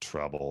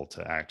trouble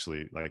to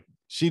actually, like,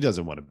 she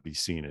doesn't want to be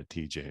seen at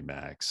TJ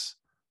Maxx.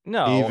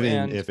 No,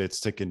 even if it's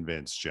to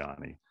convince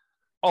Johnny.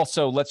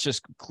 Also, let's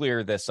just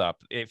clear this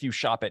up. If you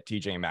shop at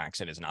TJ Maxx,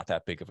 it is not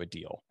that big of a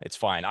deal. It's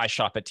fine. I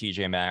shop at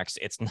TJ Maxx.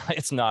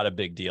 It's not a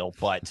big deal.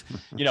 But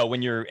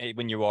when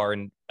you are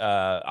in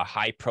a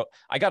high pro,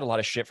 I got a lot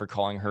of shit for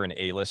calling her an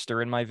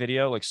A-lister in my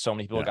video. Like, so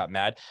many people got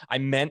mad. I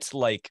meant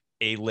like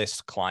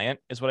A-list client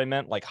is what I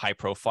meant, like high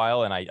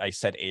profile, and I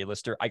said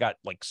A-lister. I got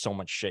like so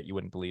much shit you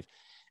wouldn't believe.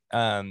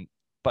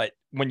 But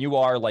when you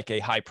are like a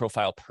high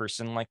profile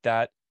person like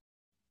that,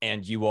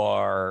 and you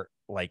are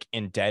like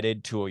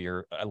indebted to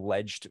your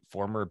alleged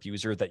former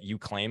abuser that you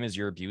claim is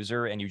your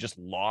abuser, and you just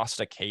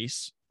lost a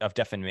case of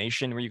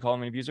defamation where you call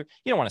him an abuser,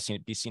 you don't want to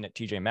be seen at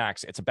TJ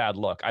Maxx. It's a bad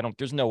look.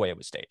 There's no way it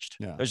was staged.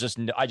 Yeah.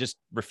 I just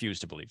refuse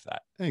to believe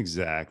that.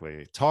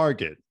 Exactly.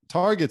 Target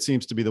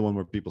seems to be the one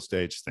where people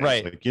stage things.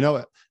 Right.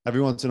 Like,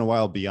 every once in a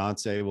while,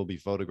 Beyonce will be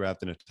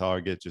photographed in a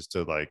Target just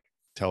to like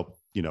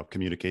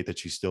communicate that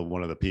she's still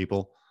one of the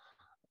people.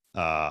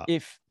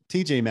 If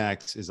TJ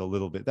Maxx is a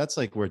little bit, that's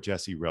like where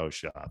Jesse Rowe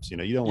shops. You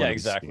don't want to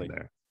be seen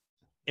there.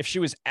 If she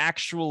was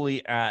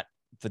actually at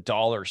the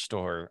dollar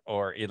store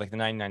or like the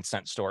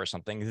 99-cent store or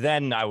something,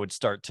 then I would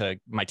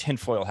my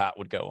tinfoil hat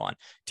would go on.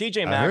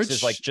 TJ Maxx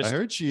is like just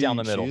down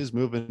the middle. She is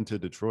moving to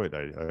Detroit.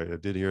 I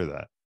did hear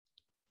that.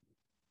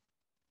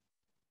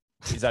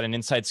 Is that an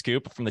inside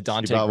scoop from the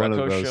Dante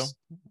Greco show?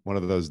 One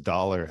of those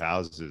dollar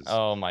houses.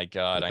 Oh my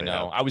God. I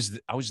know. I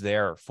was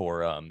there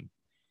for,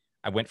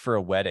 I went for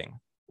a wedding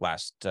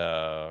last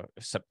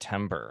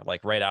September,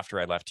 like right after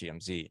I left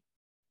TMZ,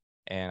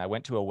 and I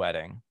went to a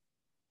wedding,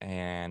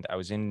 and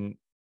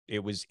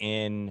it was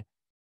in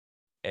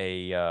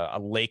a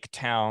lake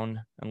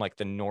town in like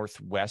the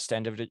northwest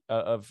end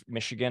of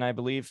Michigan, I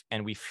believe,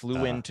 and we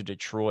flew into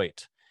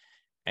Detroit,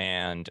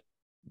 and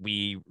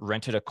we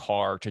rented a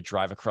car to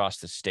drive across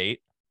the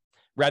state.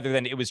 Rather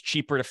than, it was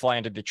cheaper to fly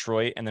into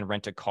Detroit and then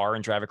rent a car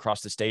and drive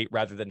across the state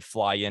rather than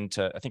fly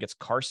into, I think it's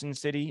Carson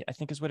City, I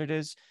think is what it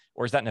is,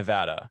 or is that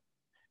Nevada?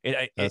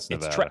 It's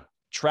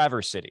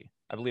Traverse City.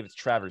 I believe it's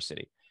Traverse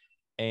City.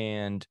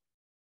 And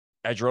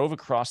I drove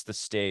across the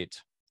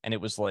state, and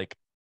it was like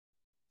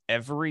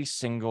every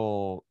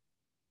single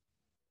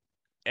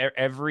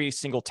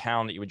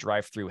town that you would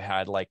drive through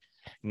had like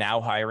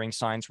now hiring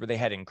signs where they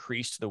had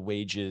increased the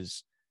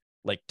wages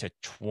like to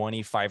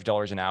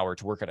 $25 an hour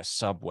to work at a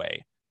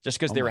Subway, just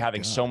because they were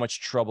having so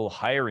much trouble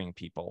hiring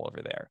people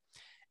over there.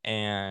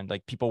 and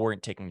like people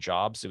weren't taking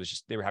jobs. It was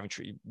just, they were having,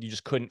 you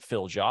just couldn't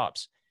fill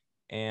jobs.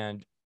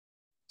 And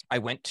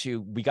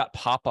we got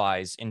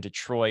Popeyes in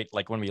Detroit,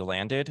 like when we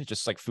landed,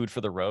 just like food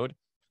for the road.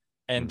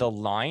 And the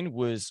line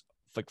was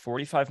like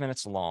 45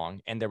 minutes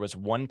long. And there was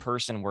one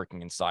person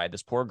working inside.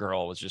 This poor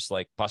girl was just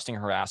like busting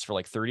her ass for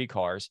like 30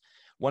 cars.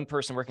 One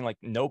person working, like,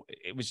 nope.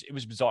 It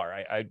was bizarre.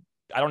 I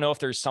don't know if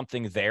there's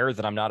something there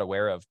that I'm not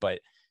aware of, but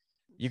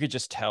you could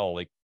just tell,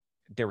 like,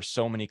 there were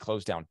so many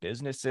closed down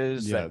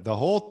businesses. Yeah, the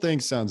whole thing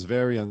sounds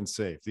very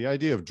unsafe. The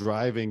idea of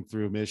driving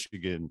through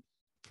Michigan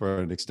for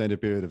an extended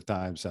period of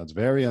time sounds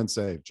very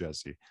unsafe,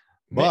 Jesse.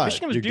 But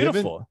Michigan was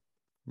beautiful.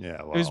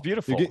 Yeah, well, it was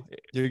beautiful.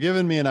 You're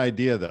giving me an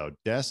idea, though.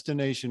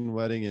 Destination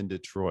wedding in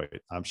Detroit.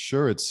 I'm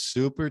sure it's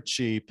super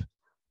cheap.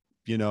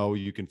 You know,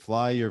 you can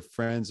fly your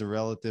friends and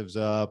relatives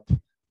up,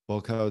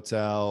 book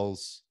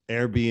hotels,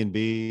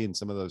 Airbnb, and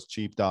some of those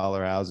cheap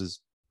dollar houses.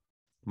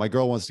 My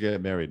girl wants to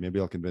get married. Maybe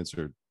I'll convince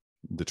her.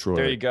 Detroit.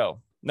 There you go.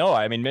 No,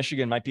 I mean,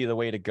 Michigan might be the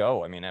way to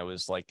go. I mean, it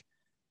was like,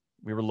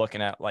 we were looking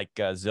at like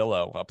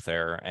Zillow up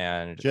there,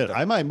 and shit,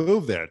 I might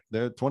move there.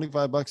 They're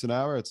 $25 an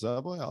hour at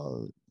Subway.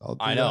 I'll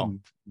I know,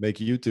 make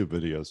YouTube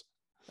videos.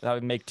 That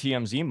would make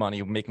TMZ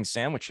money making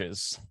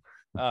sandwiches.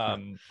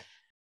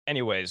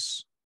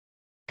 Anyways,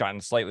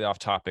 gotten slightly off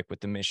topic with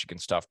the Michigan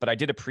stuff, but I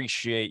did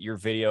appreciate your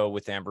video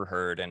with Amber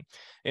Heard. And,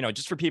 you know,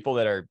 just for people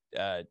that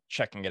are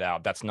checking it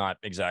out, that's not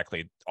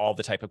exactly all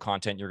the type of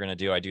content you're going to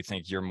do. I do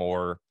think you're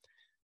more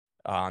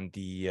on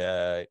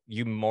the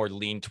you more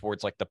lean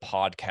towards like the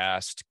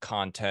podcast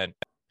content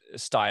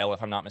style,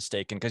 if I'm not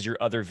mistaken, because your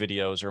other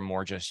videos are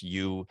more just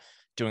you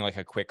doing like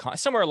a quick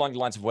somewhere along the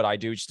lines of what I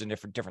do, just a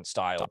different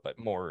style, but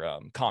more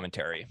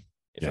commentary.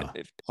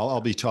 I'll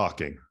be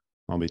talking.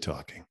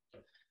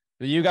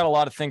 You got a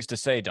lot of things to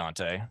say,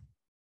 Dante.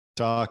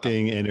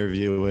 Talking,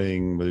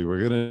 interviewing,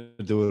 we're gonna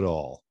do it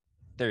all.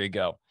 There you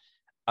go.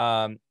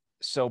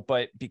 So,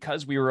 but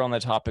because we were on the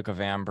topic of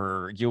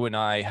Amber, you and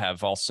I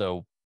have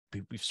also,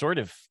 we've sort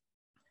of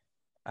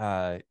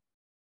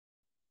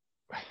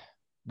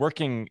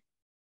working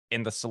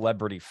in the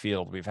celebrity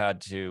field, we've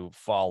had to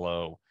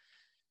follow,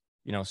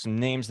 you know, some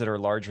names that are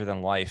larger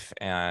than life.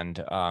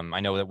 And I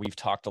know that we've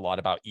talked a lot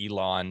about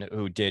Elon,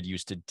 who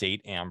used to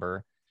date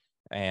Amber.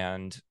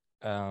 And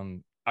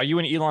are you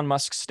an Elon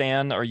Musk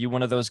stan? Are you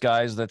one of those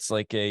guys that's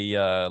like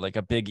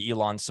a big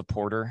Elon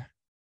supporter?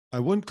 I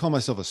wouldn't call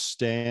myself a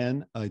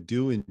stan. I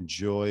do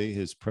enjoy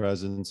his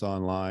presence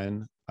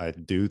online. I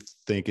do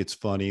think it's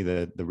funny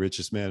that the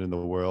richest man in the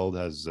world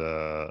has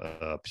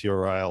a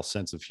puerile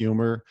sense of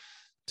humor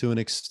to an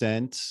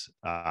extent.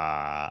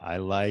 I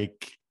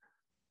like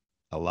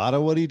a lot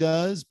of what he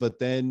does, but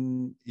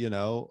then, you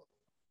know,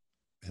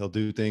 he'll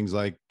do things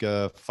like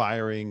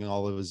firing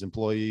all of his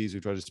employees who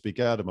try to speak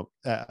out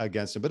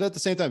against him. But at the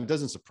same time, it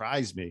doesn't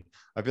surprise me.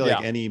 I feel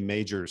like any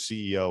major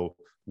CEO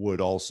would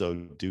also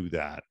do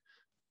that.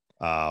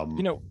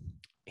 You know,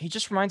 he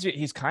just reminds me,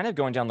 he's kind of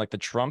going down like the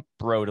Trump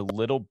road a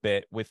little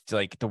bit with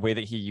like the way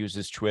that he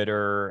uses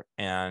Twitter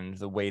and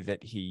the way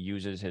that he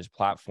uses his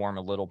platform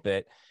a little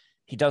bit.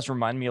 He does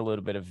remind me a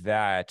little bit of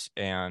that.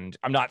 And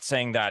I'm not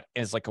saying that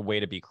as like a way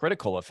to be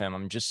critical of him.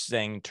 I'm just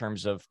saying in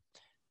terms of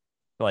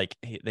like,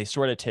 they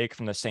sort of take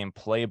from the same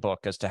playbook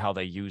as to how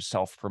they use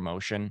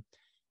self-promotion.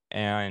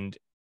 And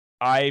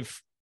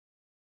I've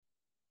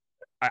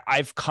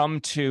come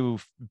to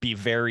be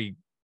very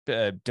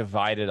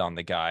divided on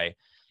the guy,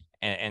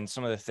 and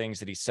some of the things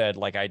that he said,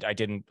 like I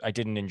didn't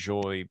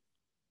enjoy.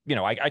 You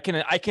know, I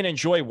can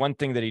enjoy one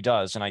thing that he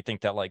does, and I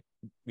think that, like,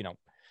 you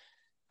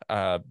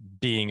know,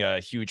 being a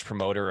huge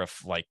promoter of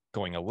like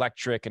going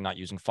electric and not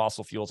using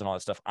fossil fuels and all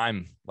that stuff,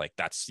 I'm like,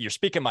 you're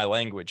speaking my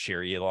language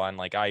here, Elon.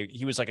 Like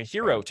he was like a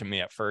hero to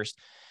me at first,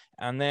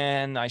 and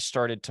then I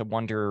started to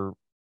wonder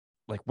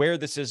like where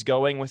this is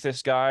going with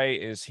this guy.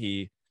 Is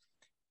he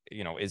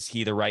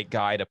the right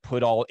guy to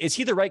put all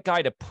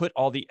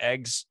the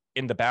eggs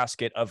in the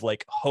basket of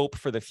like hope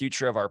for the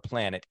future of our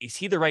planet? Is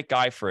he the right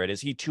guy for it? Is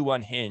he too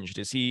unhinged?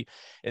 Is he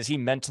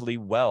mentally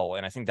well?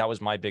 And I think that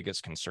was my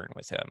biggest concern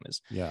with him,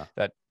 is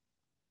that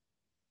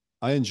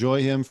I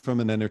enjoy him from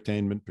an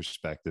entertainment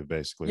perspective,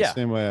 basically. Yeah. The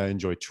same way I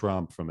enjoy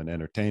Trump from an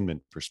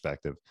entertainment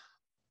perspective.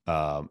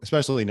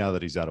 Especially now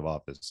that he's out of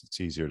office, it's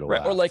easier to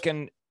laugh. Or like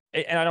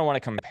and I don't want to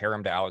compare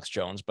him to Alex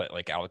Jones, but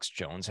like Alex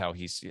Jones, how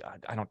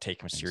I don't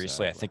take him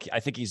seriously. Exactly.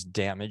 I think he's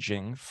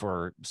damaging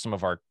for some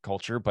of our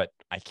culture, but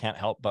I can't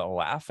help but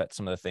laugh at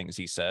some of the things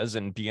he says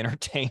and be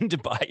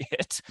entertained by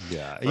it.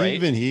 Yeah. Right?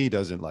 Even he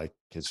doesn't like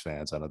his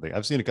fans. I don't think.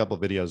 I've seen a couple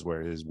of videos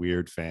where his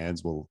weird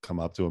fans will come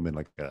up to him in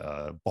like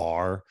a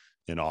bar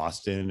in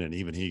Austin, and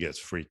even he gets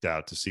freaked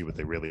out to see what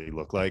they really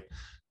look like.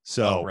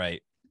 So,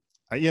 right.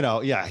 You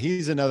know, yeah,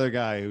 he's another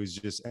guy who's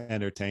just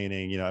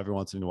entertaining. You know, every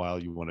once in a while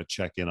you want to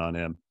check in on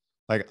him.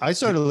 Like, I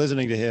started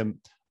listening to him.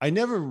 I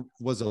never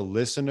was a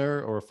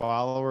listener or a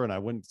follower, and I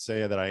wouldn't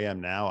say that I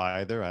am now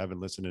either. I haven't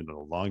listened in a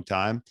long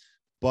time.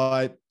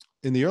 But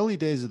in the early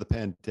days of the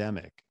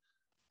pandemic,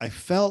 I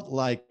felt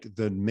like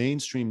the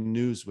mainstream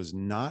news was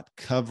not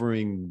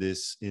covering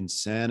this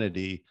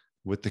insanity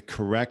with the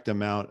correct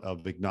amount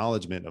of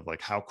acknowledgement of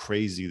like how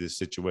crazy this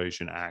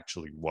situation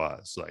actually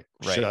was, like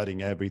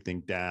shutting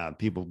everything down,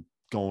 people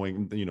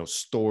going,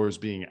 stores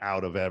being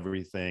out of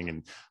everything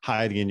and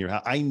hiding in your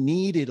house. I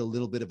needed a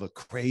little bit of a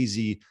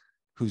crazy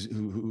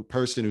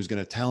person who's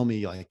going to tell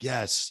me like,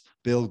 yes,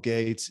 Bill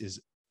Gates is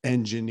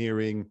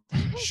engineering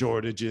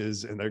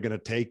shortages and they're going to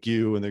take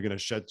you and they're going to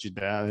shut you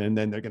down and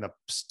then they're going to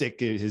stick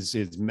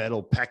his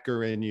metal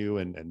pecker in you.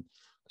 And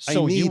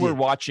so you were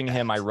watching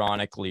him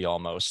ironically,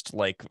 almost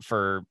like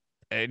for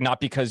not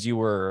because you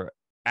were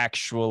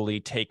actually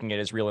taking it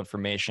as real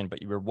information,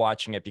 but you were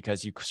watching it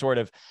because you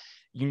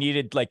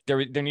needed like there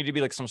needed to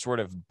be like some sort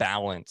of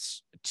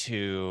balance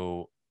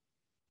to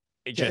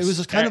it. Just, it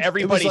was kind of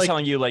everybody's like,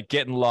 telling you like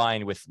get in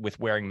line with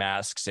wearing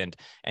masks and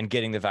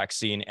getting the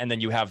vaccine, and then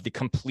you have the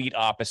complete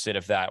opposite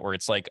of that where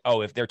it's like,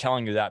 oh, if they're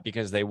telling you that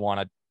because they want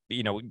to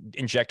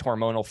inject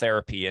hormonal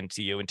therapy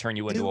into you and turn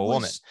you into a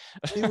woman.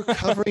 They were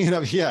covering it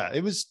up. Yeah,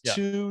 it was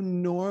too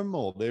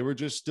normal. They were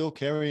just still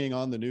carrying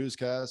on the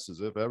newscasts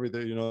as if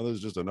everything, there's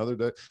just another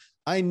day.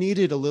 I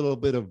needed a little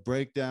bit of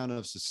breakdown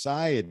of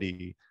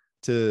society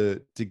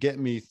to get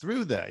me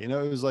through that. It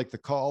was like the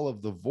call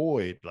of the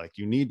void. Like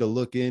you need to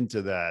look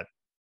into that.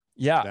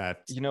 Yeah.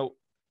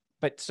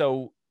 But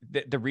so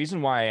the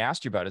reason why I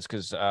asked you about it is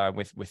because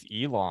with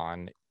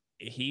Elon,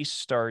 he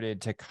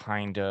started to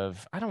kind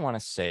of, I don't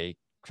want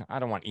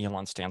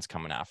Elon stance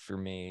coming after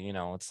me.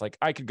 It's like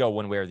I could go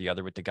one way or the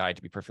other with the guy,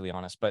 to be perfectly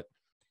honest. But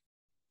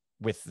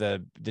with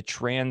the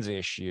trans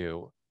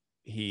issue,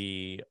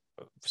 he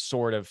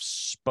sort of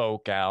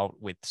spoke out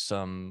with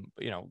some,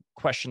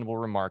 questionable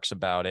remarks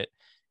about it.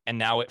 And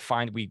now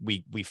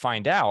we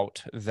find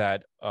out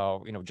that,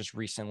 just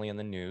recently in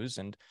the news,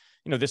 and,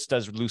 this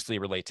does loosely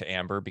relate to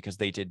Amber because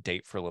they did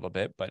date for a little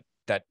bit, but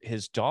that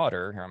his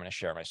daughter, here, I'm going to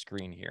share my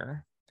screen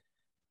here.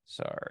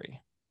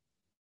 Sorry.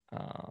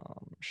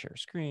 Share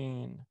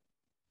screen.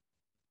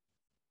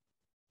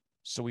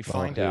 So we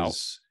find out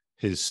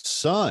his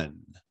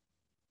son.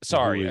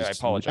 Sorry, I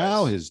apologize.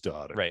 Now his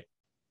daughter.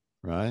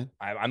 Right.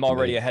 I'm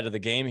already ahead of the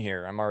game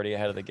here.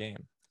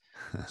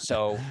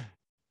 So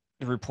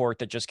the report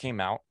that just came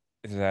out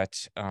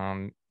that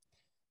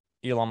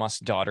Elon Musk's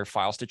daughter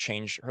files to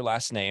change her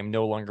last name,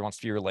 no longer wants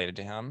to be related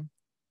to him.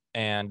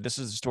 And this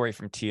is a story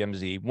from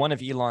TMZ. One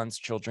of Elon's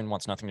children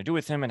wants nothing to do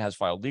with him and has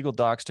filed legal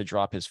docs to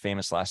drop his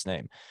famous last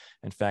name.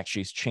 In fact,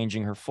 she's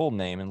changing her full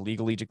name and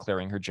legally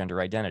declaring her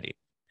gender identity.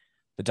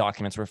 The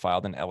documents were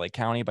filed in LA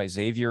County by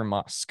Xavier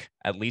Musk.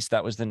 At least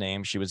that was the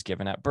name she was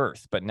given at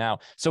birth. But now,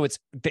 so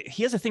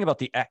he has a thing about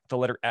the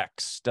letter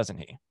X, doesn't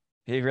he?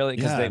 He really,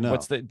 because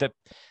what's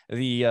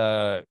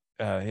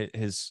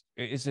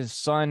his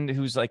son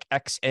who's like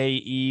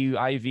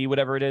XAEIV,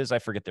 whatever it is, I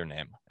forget their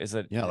name.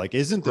 Isn't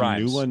the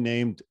new one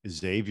named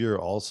Xavier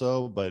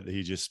also, but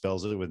he just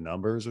spells it with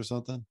numbers or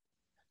something?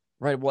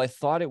 Right. Well, I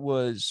thought it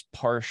was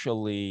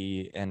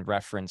partially in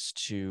reference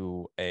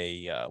to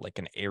like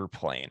an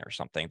airplane or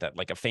something, that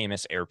like a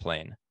famous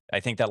airplane. I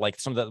think that like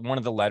one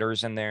of the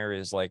letters in there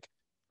is like,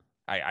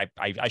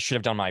 I should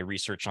have done my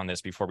research on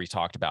this before we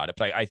talked about it,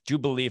 but I do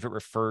believe it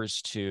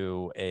refers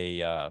to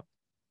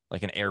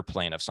like an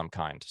airplane of some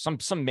kind,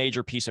 some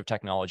major piece of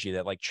technology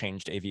that like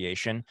changed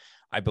aviation,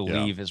 I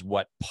believe is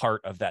what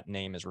part of that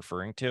name is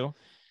referring to.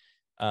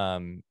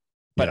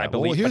 But I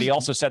believe, but he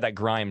also said that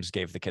Grimes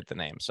gave the kid the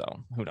name. So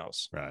who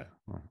knows? Right.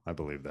 Well, I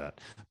believe that.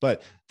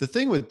 But the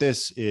thing with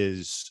this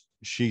is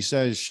she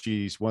says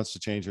she wants to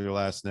change her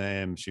last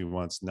name. She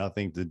wants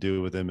nothing to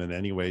do with him in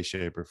any way,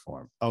 shape, or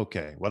form.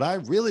 Okay. What I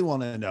really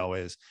want to know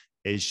is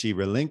she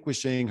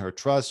relinquishing her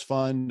trust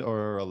fund or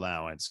her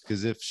allowance?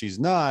 Because if she's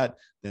not,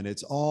 then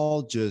it's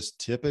all just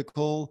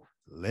typical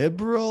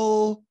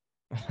liberal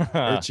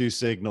virtue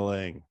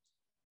signaling.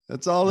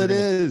 That's all it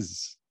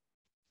is.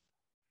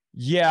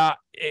 Yeah,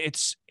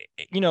 it's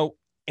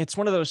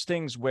one of those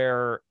things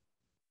where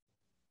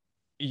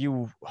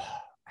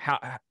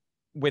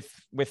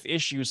with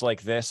issues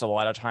like this, a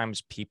lot of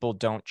times people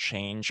don't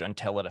change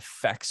until it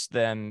affects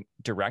them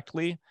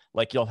directly.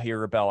 Like you'll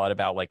hear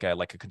about like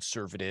a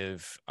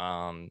conservative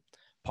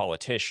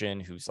politician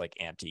who's like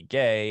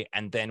anti-gay,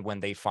 and then when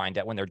they find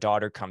out, when their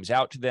daughter comes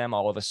out to them,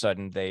 all of a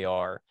sudden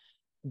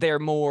they're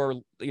more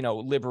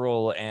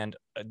liberal, and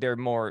they're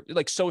more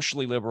like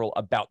socially liberal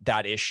about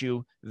that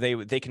issue.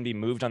 They can be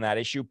moved on that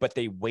issue, but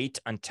they wait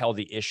until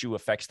the issue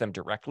affects them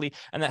directly.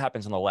 And that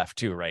happens on the left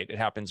too, right? It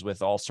happens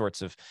with all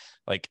sorts of,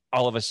 like,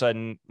 all of a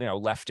sudden,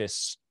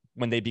 leftists,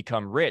 when they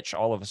become rich,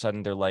 all of a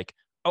sudden they're like,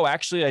 oh,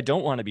 actually, I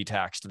don't want to be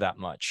taxed that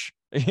much.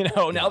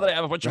 Now that I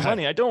have a bunch of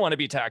money, I don't want to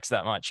be taxed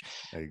that much.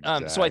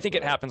 Exactly. So I think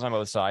it happens on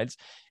both sides.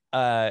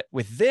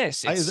 With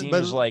this,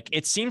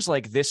 it seems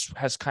like this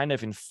has kind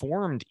of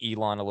informed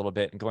Elon a little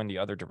bit and going the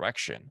other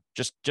direction.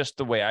 Just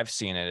the way I've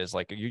seen it is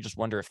like, you just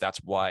wonder if that's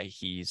why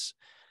he's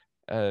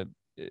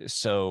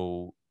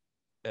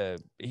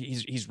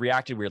he's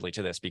reacted weirdly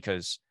to this,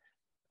 because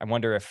I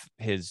wonder if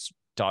his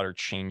daughter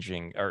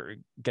changing her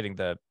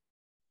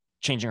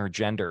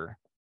gender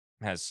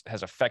has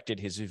affected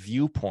his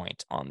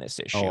viewpoint on this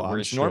issue.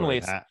 Whereas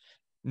normally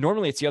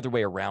it's the other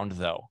way around,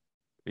 though.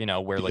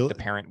 where like the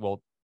parent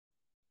will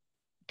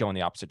go in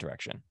the opposite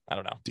direction. I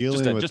don't know.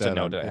 Dealing with just that, a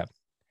note that I have.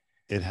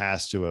 It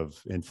has to have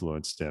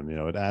influenced him.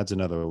 It adds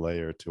another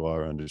layer to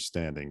our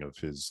understanding of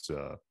his,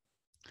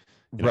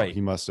 Right.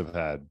 he must have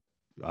had,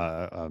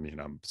 I mean,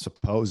 I'm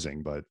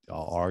supposing, but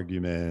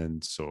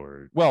arguments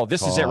or. Well,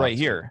 this is it right talks.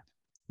 here.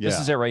 This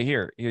is it right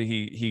here.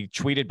 He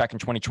tweeted back in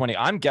 2020.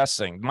 I'm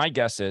guessing, my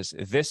guess is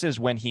this is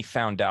when he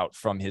found out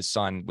from his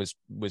son was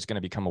going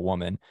to become a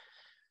woman.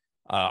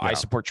 I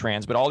support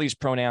trans, but all these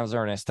pronouns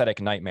are an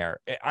aesthetic nightmare.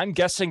 I'm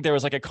guessing there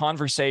was like a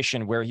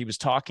conversation where he was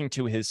talking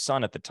to his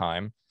son at the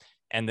time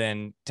and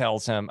then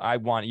tells him, I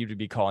want you to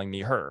be calling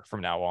me her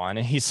from now on.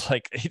 And he's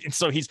like,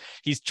 so he's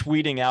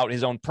tweeting out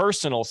his own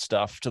personal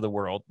stuff to the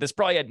world. This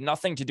probably had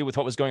nothing to do with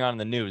what was going on in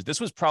the news. This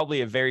was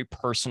probably a very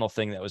personal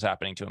thing that was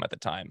happening to him at the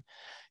time.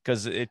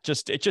 Because it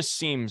just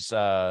seems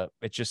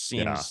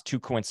too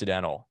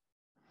coincidental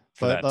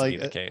for that to be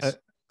the case.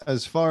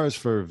 As far as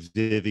for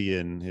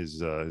Vivian, his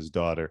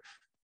daughter,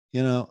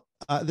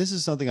 this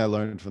is something I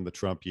learned from the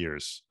Trump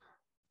years,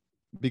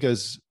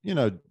 because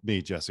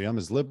me, Jesse, I'm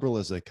as liberal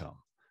as they come.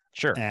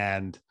 Sure.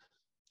 And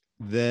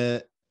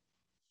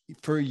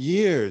for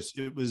years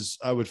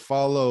I would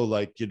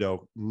follow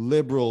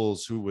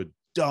liberals who would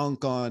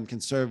dunk on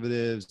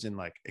conservatives and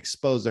like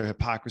expose their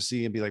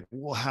hypocrisy and be like,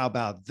 well, how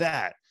about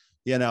that?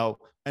 And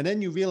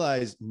then you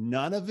realize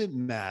none of it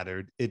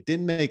mattered. It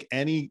didn't make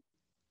any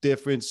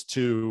difference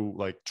to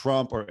like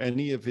Trump or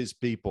any of his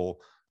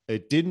people.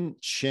 It didn't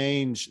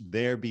change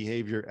their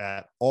behavior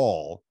at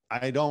all.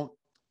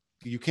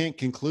 You can't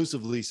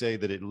conclusively say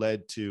that it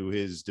led to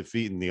his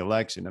defeat in the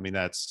election. I mean,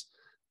 that's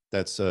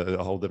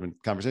a whole different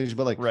conversation,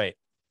 but like, right.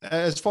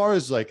 As far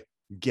as like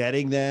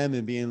getting them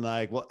and being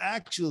like, well,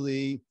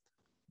 actually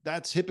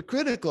that's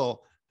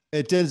hypocritical.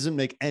 It doesn't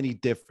make any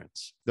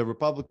difference. The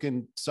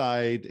Republican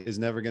side is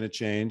never going to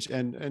change.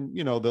 And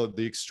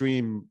the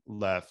extreme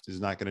left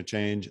is not going to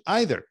change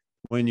either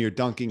when you're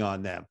dunking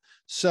on them.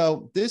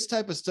 So this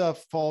type of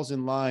stuff falls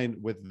in line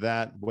with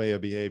that way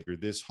of behavior.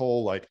 This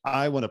whole, like,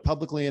 I want to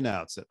publicly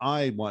announce that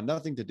I want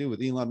nothing to do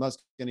with Elon Musk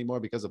anymore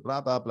because of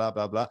blah, blah, blah,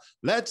 blah, blah.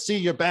 Let's see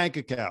your bank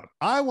account.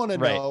 I want to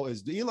know,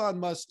 is Elon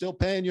Musk still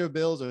paying your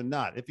bills or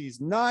not? If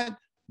he's not,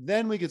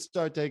 then we could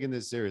start taking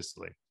this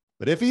seriously.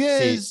 But if he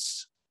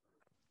is,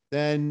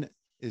 then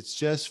it's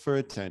just for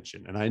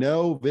attention. And I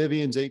know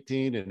Vivian's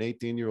 18 and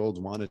 18-year-olds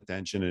want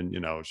attention, and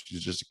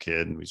she's just a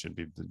kid and we shouldn't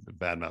be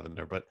bad mouthing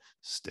her, but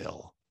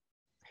still.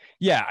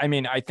 Yeah, I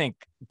mean, I think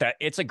that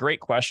it's a great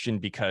question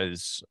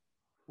because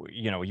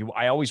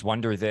I always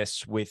wonder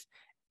this with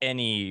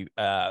any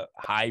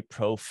high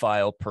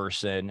profile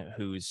person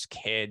whose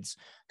kids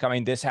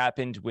this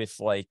happened with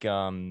like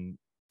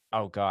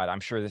oh God, I'm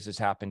sure this has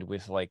happened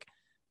with like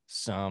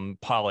some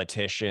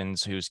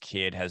politicians whose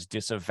kid has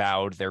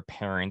disavowed their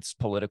parents'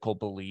 political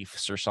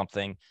beliefs or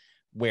something,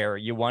 where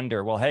you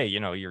wonder, well, hey,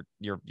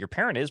 your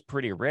parent is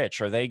pretty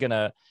rich. Are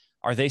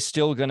you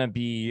still going to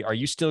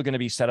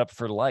be set up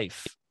for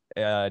life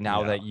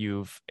now that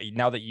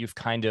you've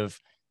kind of,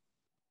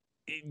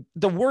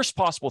 the worst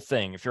possible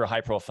thing, if you're a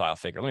high profile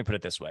figure, let me put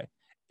it this way,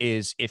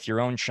 is if your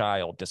own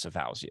child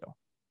disavows you,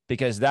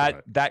 because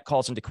that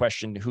calls into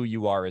question who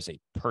you are as a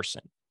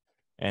person.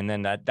 And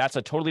then that's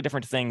a totally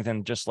different thing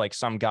than just like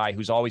some guy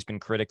who's always been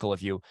critical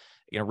of you,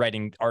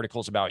 writing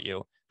articles about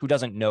you, who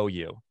doesn't know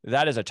you.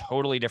 That is a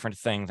totally different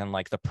thing than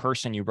like the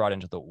person you brought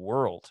into the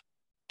world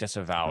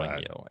disavowing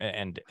you.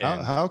 And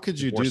how could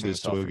you do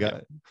this to a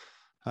guy?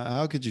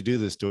 How could you do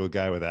this to a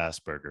guy with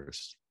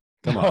Asperger's?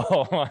 Come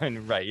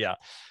on. Right. Yeah.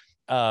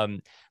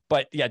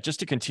 But yeah, just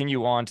to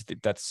continue on to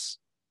that's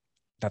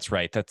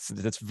right.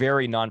 That's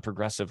very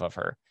non-progressive of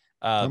her.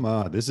 Come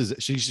on,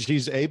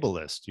 she's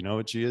ableist. You know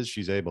what she is?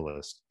 She's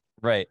ableist.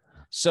 Right.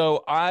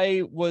 So I'll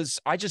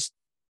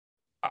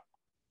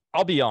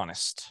be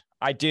honest.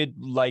 I did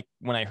like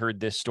when I heard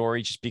this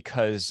story, just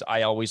because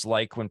I always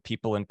like when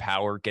people in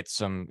power get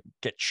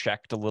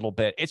checked a little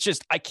bit. It's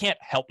just, I can't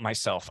help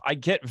myself. I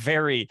get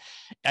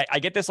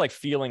this like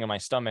feeling in my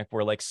stomach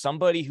where like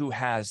somebody who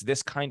has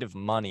this kind of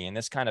money and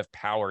this kind of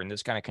power and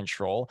this kind of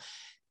control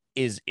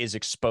is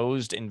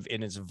exposed and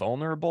is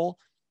vulnerable.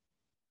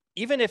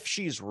 Even if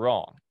she's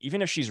wrong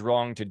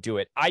to do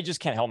it, I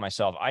just can't help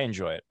myself. I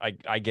enjoy it.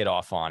 I get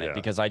off on it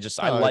because I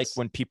like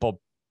when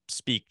people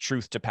speak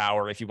truth to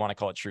power, if you want to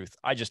call it truth.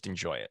 I just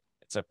enjoy it.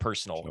 It's a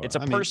personal,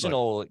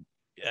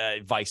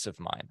 vice of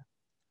mine.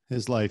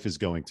 His life is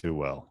going too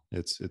well.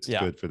 It's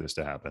good for this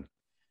to happen.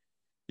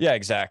 Yeah,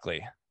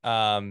 exactly.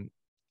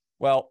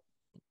 Well,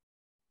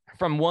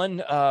 from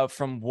one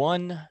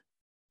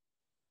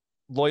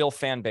loyal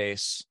fan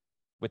base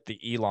with the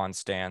Elon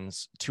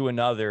stands to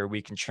another,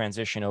 we can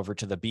transition over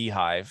to the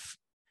Beehive,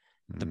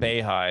 the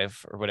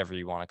Bayhive, or whatever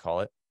you want to call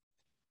it.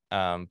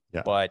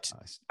 But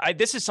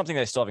this is something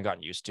that I still haven't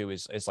gotten used to,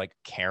 is like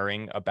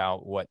caring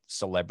about what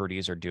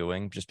celebrities are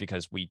doing, just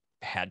because we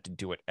had to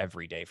do it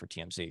every day for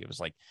TMZ. It was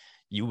like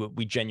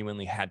we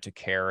genuinely had to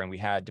care and we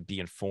had to be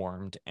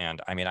informed.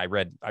 And I mean, I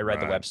read the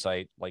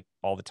website like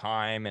all the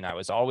time, and I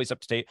was always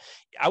up to date.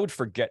 I would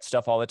forget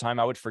stuff all the time.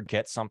 I would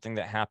forget something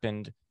that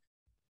happened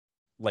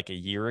like a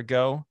year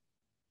ago.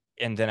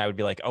 And then I would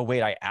be like, oh,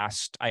 wait, I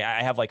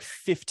have like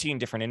 15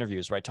 different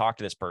interviews where I talk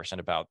to this person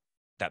about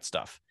that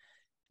stuff.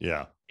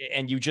 Yeah.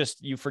 And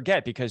you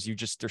forget because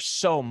there's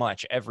so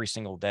much every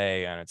single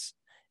day, and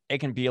it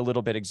can be a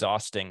little bit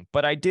exhausting.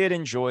 But I did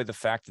enjoy the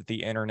fact that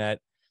the internet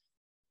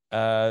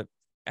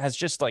has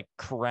just like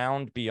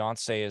crowned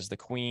Beyonce as the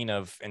queen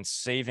of and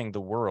saving the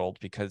world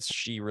because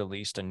she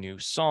released a new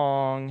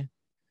song.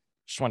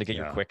 Just want to get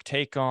your quick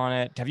take on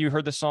it. Have you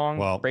heard the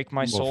song Break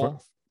My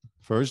Soul?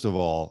 First of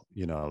all,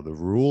 the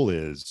rule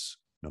is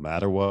no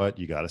matter what,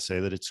 you got to say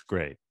that it's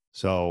great.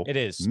 So it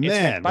is.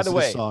 Man, by the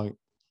way, song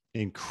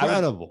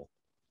incredible.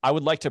 I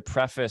would like to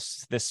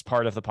preface this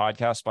part of the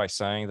podcast by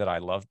saying that I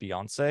love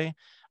Beyonce.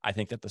 I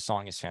think that the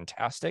song is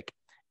fantastic.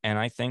 And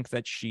I think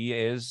that she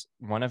is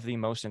one of the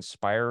most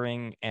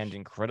inspiring and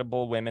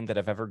incredible women that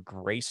have ever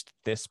graced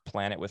this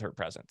planet with her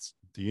presence.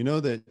 Do you know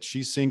that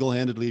she's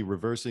single-handedly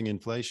reversing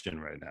inflation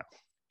right now?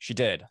 She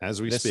did.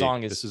 As we this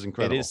speak. This is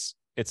incredible.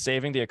 It's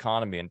saving the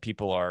economy, and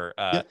people are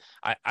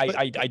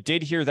I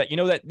did hear that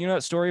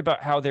that story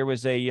about how there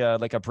was a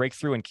like a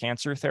breakthrough in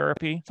cancer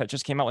therapy that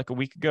just came out like a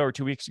week ago or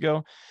 2 weeks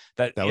ago.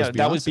 That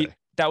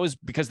was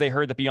because they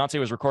heard that Beyonce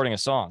was recording a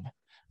song,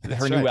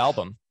 her new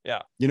album.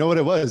 Yeah. You know what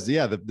it was?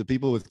 Yeah, the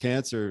people with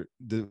cancer,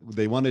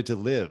 they wanted to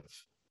live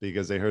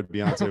because they heard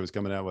Beyonce was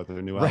coming out with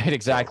her new album. Right,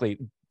 exactly.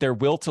 So their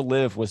will to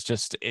live was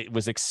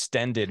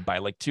extended by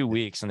like 2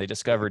 weeks, and they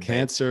discovered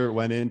cancer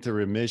went into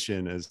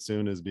remission as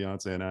soon as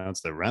Beyonce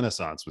announced that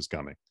Renaissance was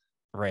coming.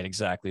 Right,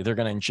 exactly. They're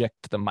going to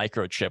inject the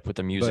microchip with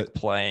the music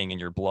playing in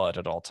your blood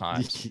at all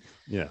times.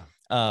 Yeah.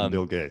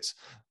 Bill Gates.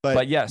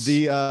 But yes,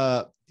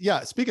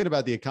 speaking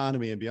about the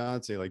economy and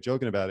Beyonce, like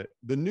joking about it,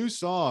 the new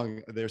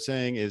song they're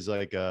saying is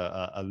like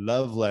a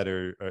love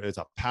letter, or it's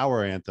a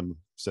power anthem,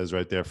 says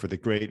right there, for the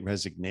Great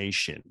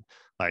Resignation.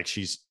 Like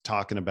she's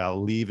talking about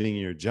leaving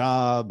your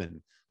job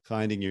and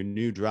finding your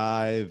new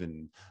drive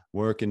and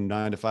working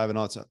 9 to 5 and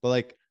all that stuff. But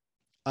like,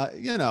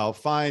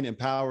 fine,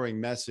 empowering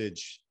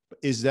message.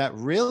 Is that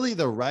really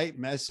the right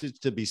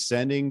message to be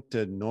sending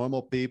to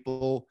normal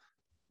people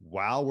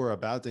while we're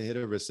about to hit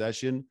a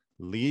recession?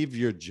 Leave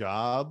your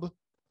job,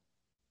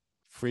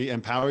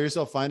 empower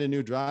yourself, find a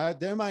new drive.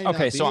 There might not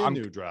be a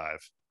new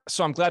drive.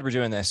 So I'm glad we're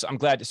doing this. I'm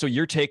glad. So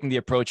you're taking the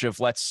approach of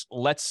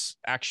let's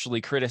actually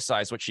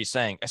criticize what she's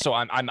saying. So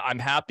I'm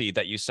happy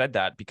that you said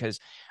that, because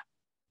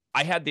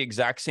I had the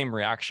exact same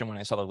reaction when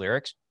I saw the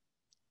lyrics,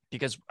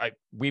 because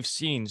we've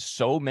seen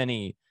so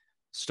many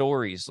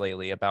stories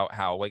lately about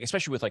how, like,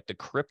 especially with like the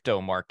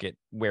crypto market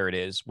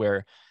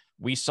where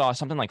we saw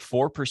something like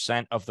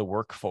 4% of the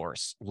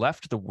workforce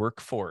left the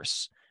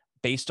workforce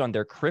based on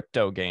their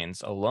crypto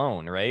gains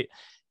alone, right?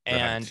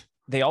 And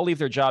they all leave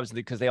their jobs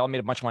because they all made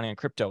a bunch of money on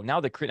crypto.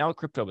 Now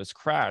crypto has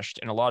crashed,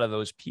 and a lot of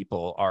those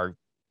people are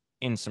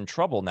in some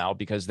trouble now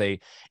because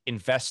they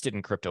invested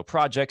in crypto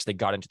projects. They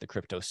got into the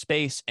crypto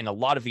space, and a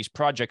lot of these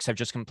projects have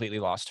just completely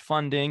lost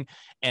funding.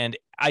 And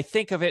I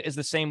think of it as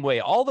the same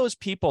way. All those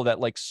people that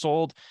like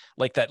sold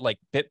like that, like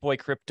BitBoy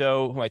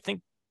Crypto, who I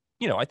think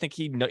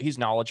he's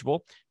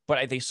knowledgeable,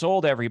 but they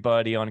sold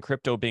everybody on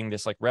crypto being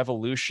this like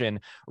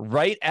revolution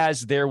right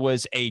as there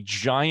was a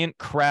giant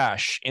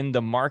crash in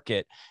the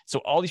market. So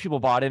all these people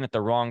bought in at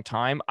the wrong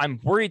time. I'm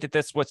worried that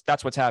that's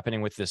what's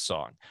happening with this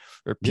song,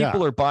 where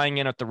people are buying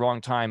in at the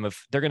wrong time.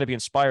 They're going to be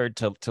inspired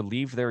to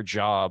leave their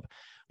job.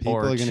 People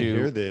are going to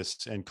hear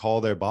this and call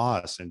their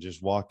boss and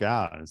just walk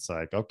out. And it's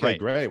like, okay,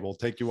 great, we'll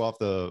take you off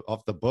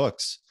the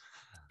books.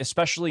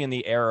 Especially in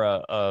the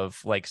era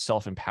of like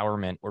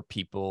self-empowerment, where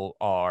people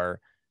are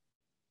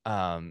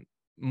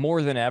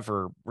more than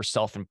ever, we're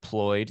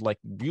self-employed. Like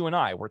you and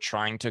I, we're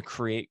trying to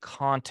create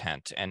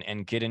content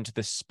and get into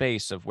the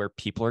space of where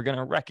people are going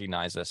to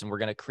recognize us, and we're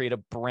going to create a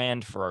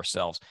brand for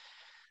ourselves.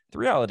 The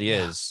reality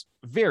is,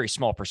 very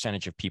small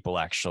percentage of people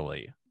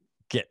actually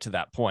get to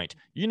that point.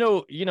 You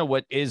know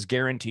what is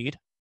guaranteed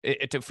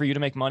for you to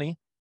make money?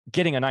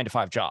 Getting a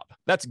 9-to-5 job.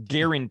 That's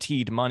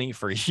guaranteed money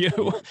for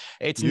you.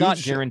 It's not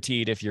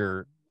guaranteed if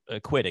you're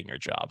quitting your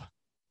job.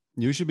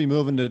 You should be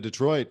moving to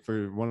Detroit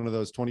for one of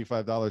those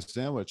 $25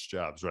 sandwich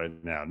jobs right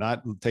now,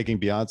 not taking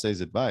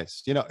Beyonce's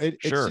advice. It's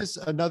just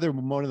another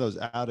one of those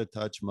out of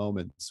touch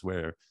moments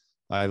where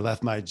I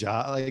left my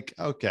job. Like,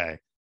 okay,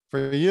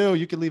 for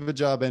you can leave a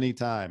job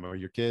anytime, or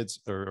your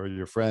kids or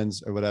your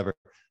friends or whatever.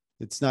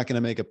 It's not going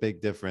to make a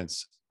big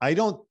difference. I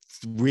don't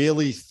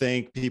really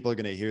think people are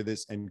going to hear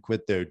this and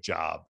quit their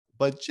job,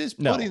 but just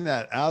putting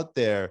that out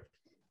there,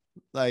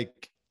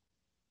 like,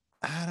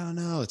 I don't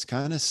know, it's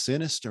kind of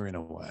sinister in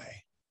a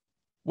way.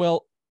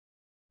 Well,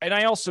 and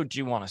I also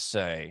do want to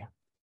say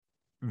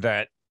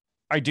that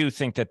I do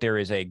think that there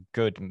is a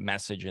good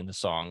message in the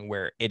song,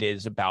 where it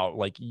is about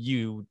like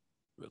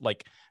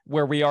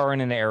where we are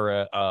in an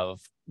era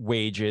of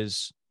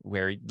wages,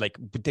 where like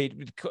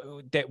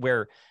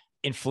where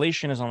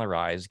inflation is on the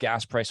rise,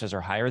 gas prices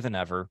are higher than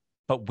ever,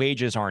 but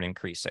wages aren't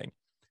increasing.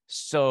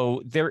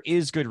 So there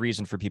is good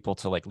reason for people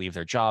to like leave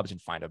their jobs and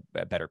find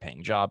a better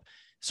paying job.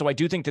 So I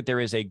do think that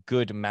there is a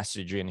good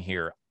message in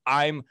here.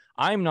 I'm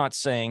not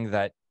saying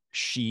that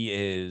she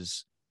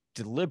is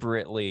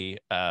deliberately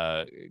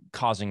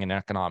causing an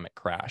economic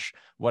crash.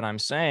 What I'm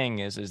saying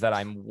is that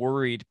I'm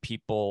worried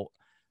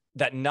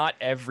that not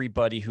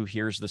everybody who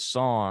hears the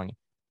song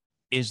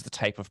is the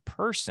type of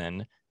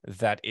person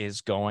that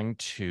is going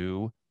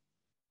to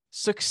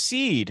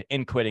succeed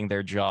in quitting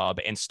their job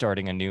and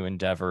starting a new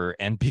endeavor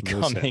and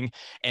becoming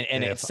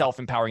and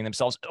self-empowering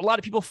themselves. A lot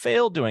of people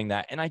fail doing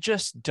that. And I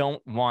just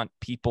don't want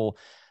people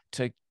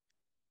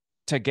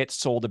to get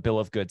sold a bill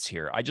of goods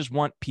here. I just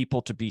want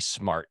people to be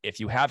smart. If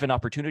you have an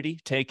opportunity,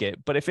 take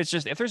it. But if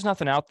there's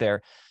nothing out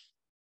there,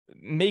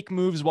 make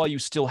moves while you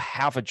still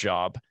have a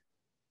job,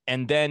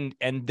 and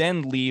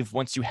then leave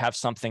once you have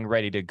something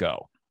ready to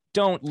go.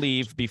 Don't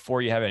leave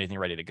before you have anything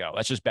ready to go.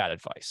 That's just bad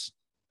advice.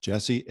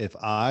 Jesse, if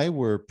I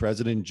were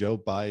President Joe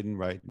Biden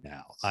right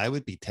now, I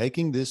would be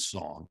taking this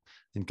song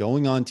and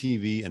going on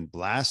TV and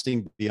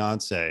blasting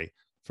Beyonce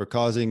for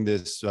causing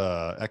this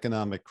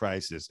economic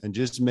crisis, and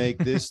just make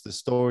this the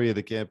story of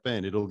the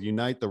campaign. It'll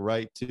unite the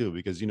right too,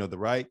 because, the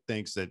right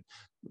thinks that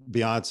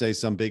Beyonce,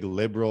 some big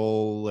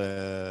liberal,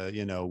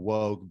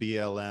 woke,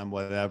 BLM,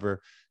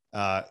 whatever.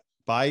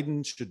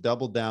 Biden should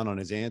double down on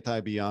his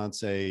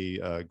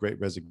anti-Beyonce Great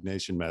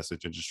Resignation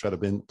message and just try to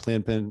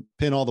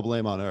pin all the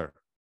blame on her.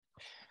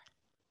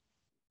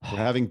 We're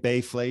having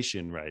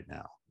Bayflation right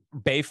now.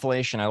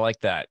 Bayflation, I like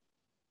that.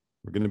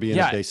 We're going to be in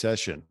a Bay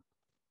session.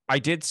 I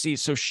did see,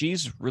 so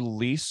she's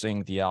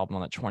releasing the album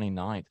on the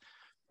 29th.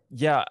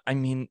 Yeah, I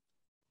mean,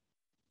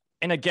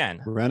 and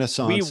again,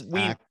 Renaissance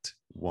Act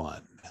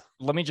 1.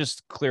 Let me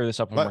just clear this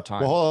up one more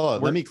time. Well, hold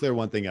on. Let me clear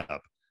one thing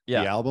up.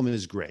 Yeah. The album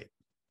is great.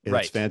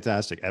 It's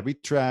fantastic. Every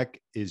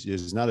track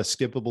is not a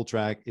skippable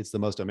track. It's the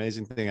most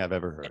amazing thing I've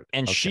ever heard.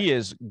 And she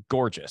is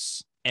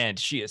gorgeous, and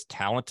she is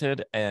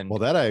talented, and well,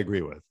 that I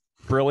agree with.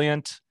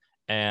 Brilliant,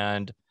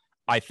 and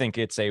I think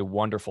it's a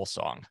wonderful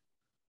song.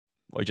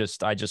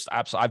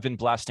 I've been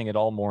blasting it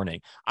all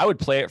morning. I would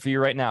play it for you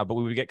right now, but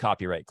we would get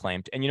copyright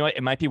claimed. And you know what?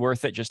 It might be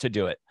worth it just to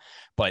do it.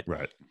 But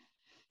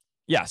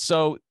yeah.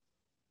 So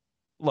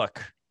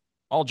look,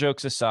 all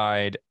jokes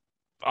aside,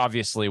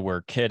 obviously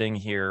we're kidding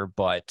here,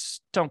 but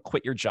don't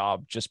quit your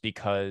job just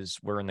because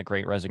we're in the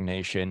Great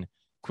Resignation.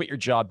 Quit your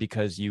job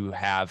because you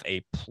have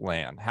a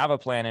plan. Have a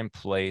plan in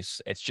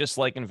place. It's just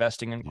like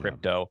investing in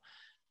crypto.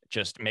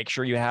 Just make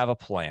sure you have a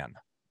plan.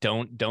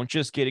 Don't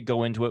just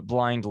go into it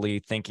blindly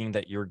thinking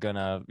that you're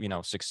gonna,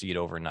 succeed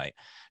overnight.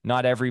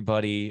 Not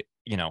everybody,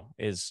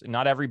 is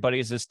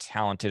as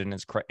talented and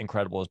as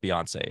incredible as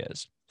Beyonce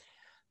is.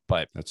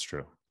 But that's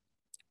true.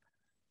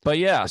 But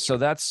yeah, so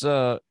that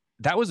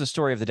was the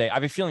story of the day. I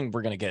have a feeling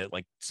we're gonna get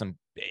like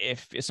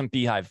if some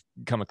beehive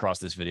come across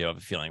this video, I have a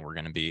feeling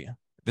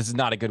this is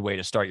not a good way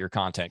to start your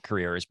content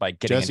career, is by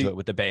getting into it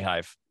with the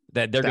Bayhive.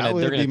 They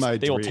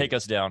will take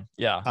us down.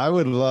 Yeah. I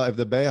would love if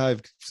the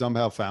Bayhive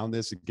somehow found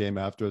this and came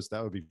after us.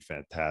 That would be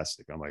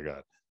fantastic. Oh my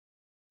God.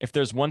 If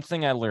there's one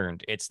thing I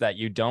learned, it's that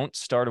you don't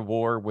start a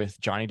war with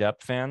Johnny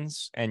Depp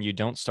fans, and you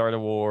don't start a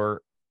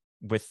war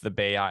with the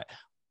Bayhive.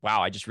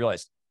 Wow. I just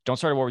realized, don't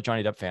start a war with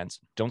Johnny Depp fans.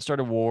 Don't start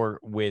a war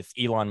with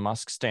Elon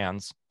Musk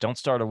stans. Don't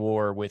start a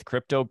war with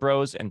crypto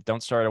bros, and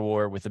don't start a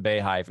war with the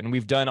Bayhive. And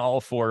we've done all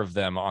 4 of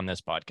them on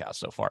this podcast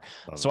so far.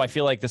 So I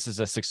feel like this is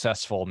a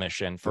successful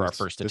mission for our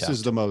first attempt. This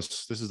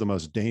is the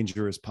most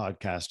dangerous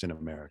podcast in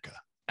America.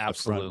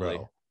 Absolutely.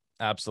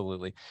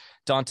 Absolutely.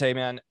 Dante,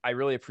 man, I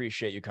really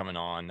appreciate you coming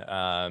on.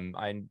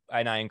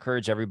 I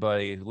encourage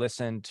everybody who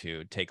listen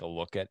to take a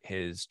look at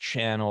his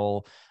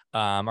channel.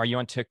 Are you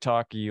on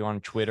TikTok? Are you on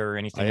Twitter or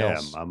anything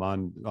else? I'm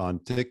on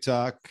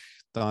TikTok,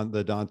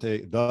 the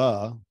Dante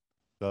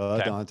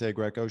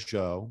Greco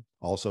show.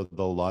 Also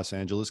the Los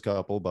Angeles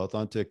couple, both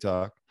on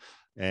TikTok,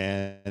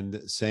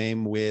 and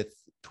same with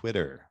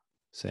Twitter.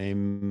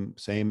 Same @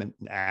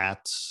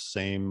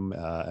 same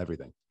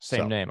everything.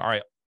 Same name. All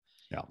right.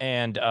 Yeah.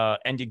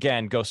 And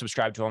again, go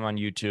subscribe to him on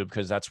YouTube,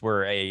 because that's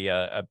where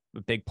a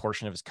big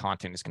portion of his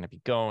content is going to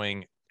be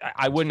going.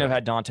 I wouldn't have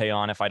had Dante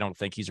on if I don't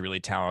think he's a really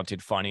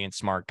talented, funny, and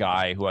smart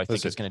guy who I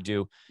think is going to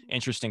do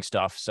interesting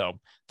stuff. So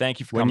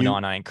thank you for coming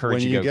on. I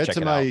encourage you to go check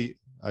it out.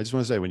 I just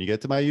want to say, when you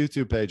get to my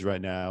YouTube page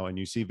right now and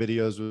you see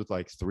videos with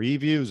like 3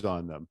 views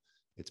on them,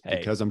 it's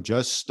because I'm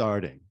just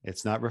starting.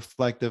 It's not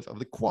reflective of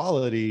the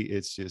quality.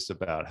 It's just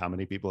about how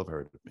many people have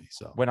heard of me.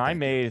 So when I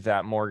made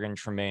that Morgan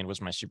Tremaine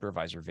was my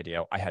supervisor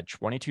video, I had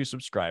 22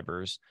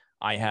 subscribers.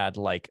 I had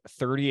like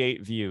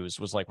 38 views,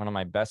 was like one of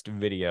my best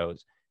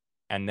videos.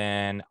 And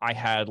then I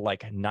had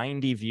like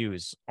 90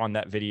 views on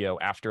that video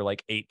after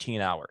like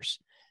 18 hours.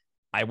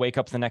 I wake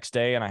up the next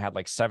day and I had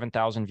like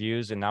 7,000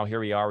 views. And now here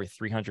we are with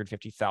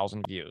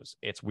 350,000 views.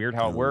 It's weird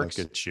how it works.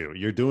 Look at you.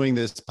 You're doing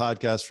this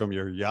podcast from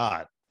your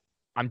yacht.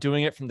 I'm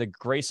doing it from the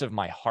grace of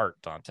my heart,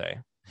 Dante.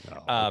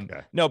 Oh,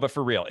 okay. No, but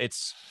for real,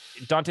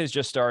 Dante's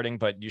just starting,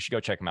 but you should go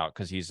check him out,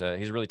 because he's a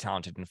really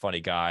talented and funny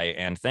guy.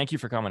 And thank you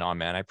for coming on,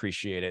 man. I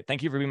appreciate it.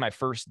 Thank you for being my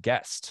first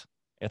guest.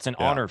 It's an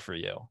honor for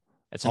you.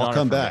 It's an honor. I'll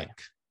come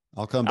back.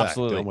 I'll come back.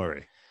 Absolutely. Don't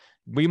worry.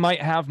 We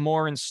might have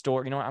more in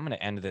store. You know what? I'm going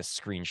to end this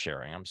screen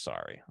sharing. I'm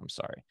sorry.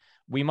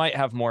 We might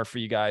have more for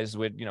you guys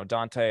with,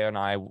 Dante and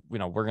I,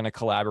 we're going to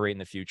collaborate in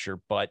the future,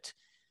 but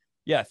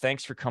Yeah,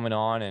 thanks for coming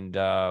on. And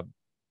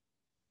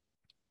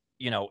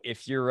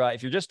if you're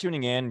just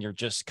tuning in, you're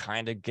just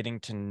kind of getting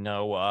to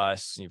know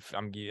us.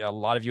 A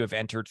lot of you have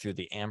entered through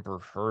the Amber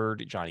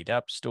Heard Johnny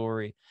Depp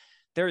story.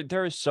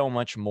 There is so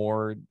much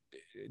more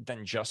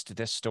than just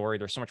this story.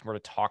 There's so much more to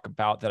talk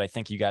about that I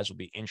think you guys will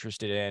be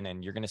interested in,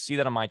 and you're going to see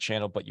that on my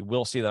channel, but you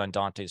will see that on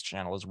Dante's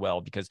channel as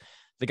well, because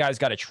the guy's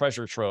got a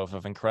treasure trove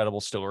of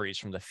incredible stories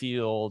from the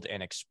field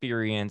and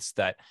experience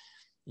that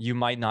you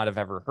might not have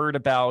ever heard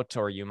about,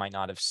 or you might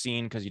not have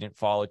seen because you didn't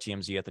follow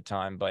TMZ at the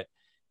time. But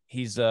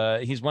he's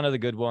one of the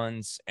good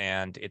ones,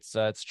 and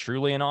it's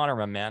truly an honor,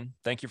 my man.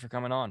 Thank you for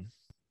coming on.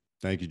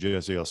 Thank you,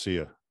 Jesse. I'll see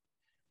you.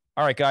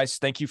 All right, guys.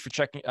 Thank you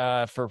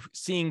for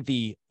seeing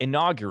the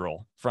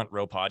inaugural Front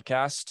Row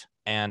podcast.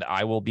 And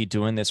I will be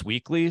doing this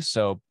weekly,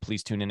 so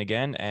please tune in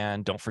again.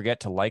 And don't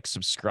forget to like,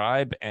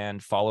 subscribe,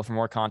 and follow for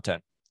more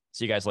content.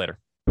 See you guys later.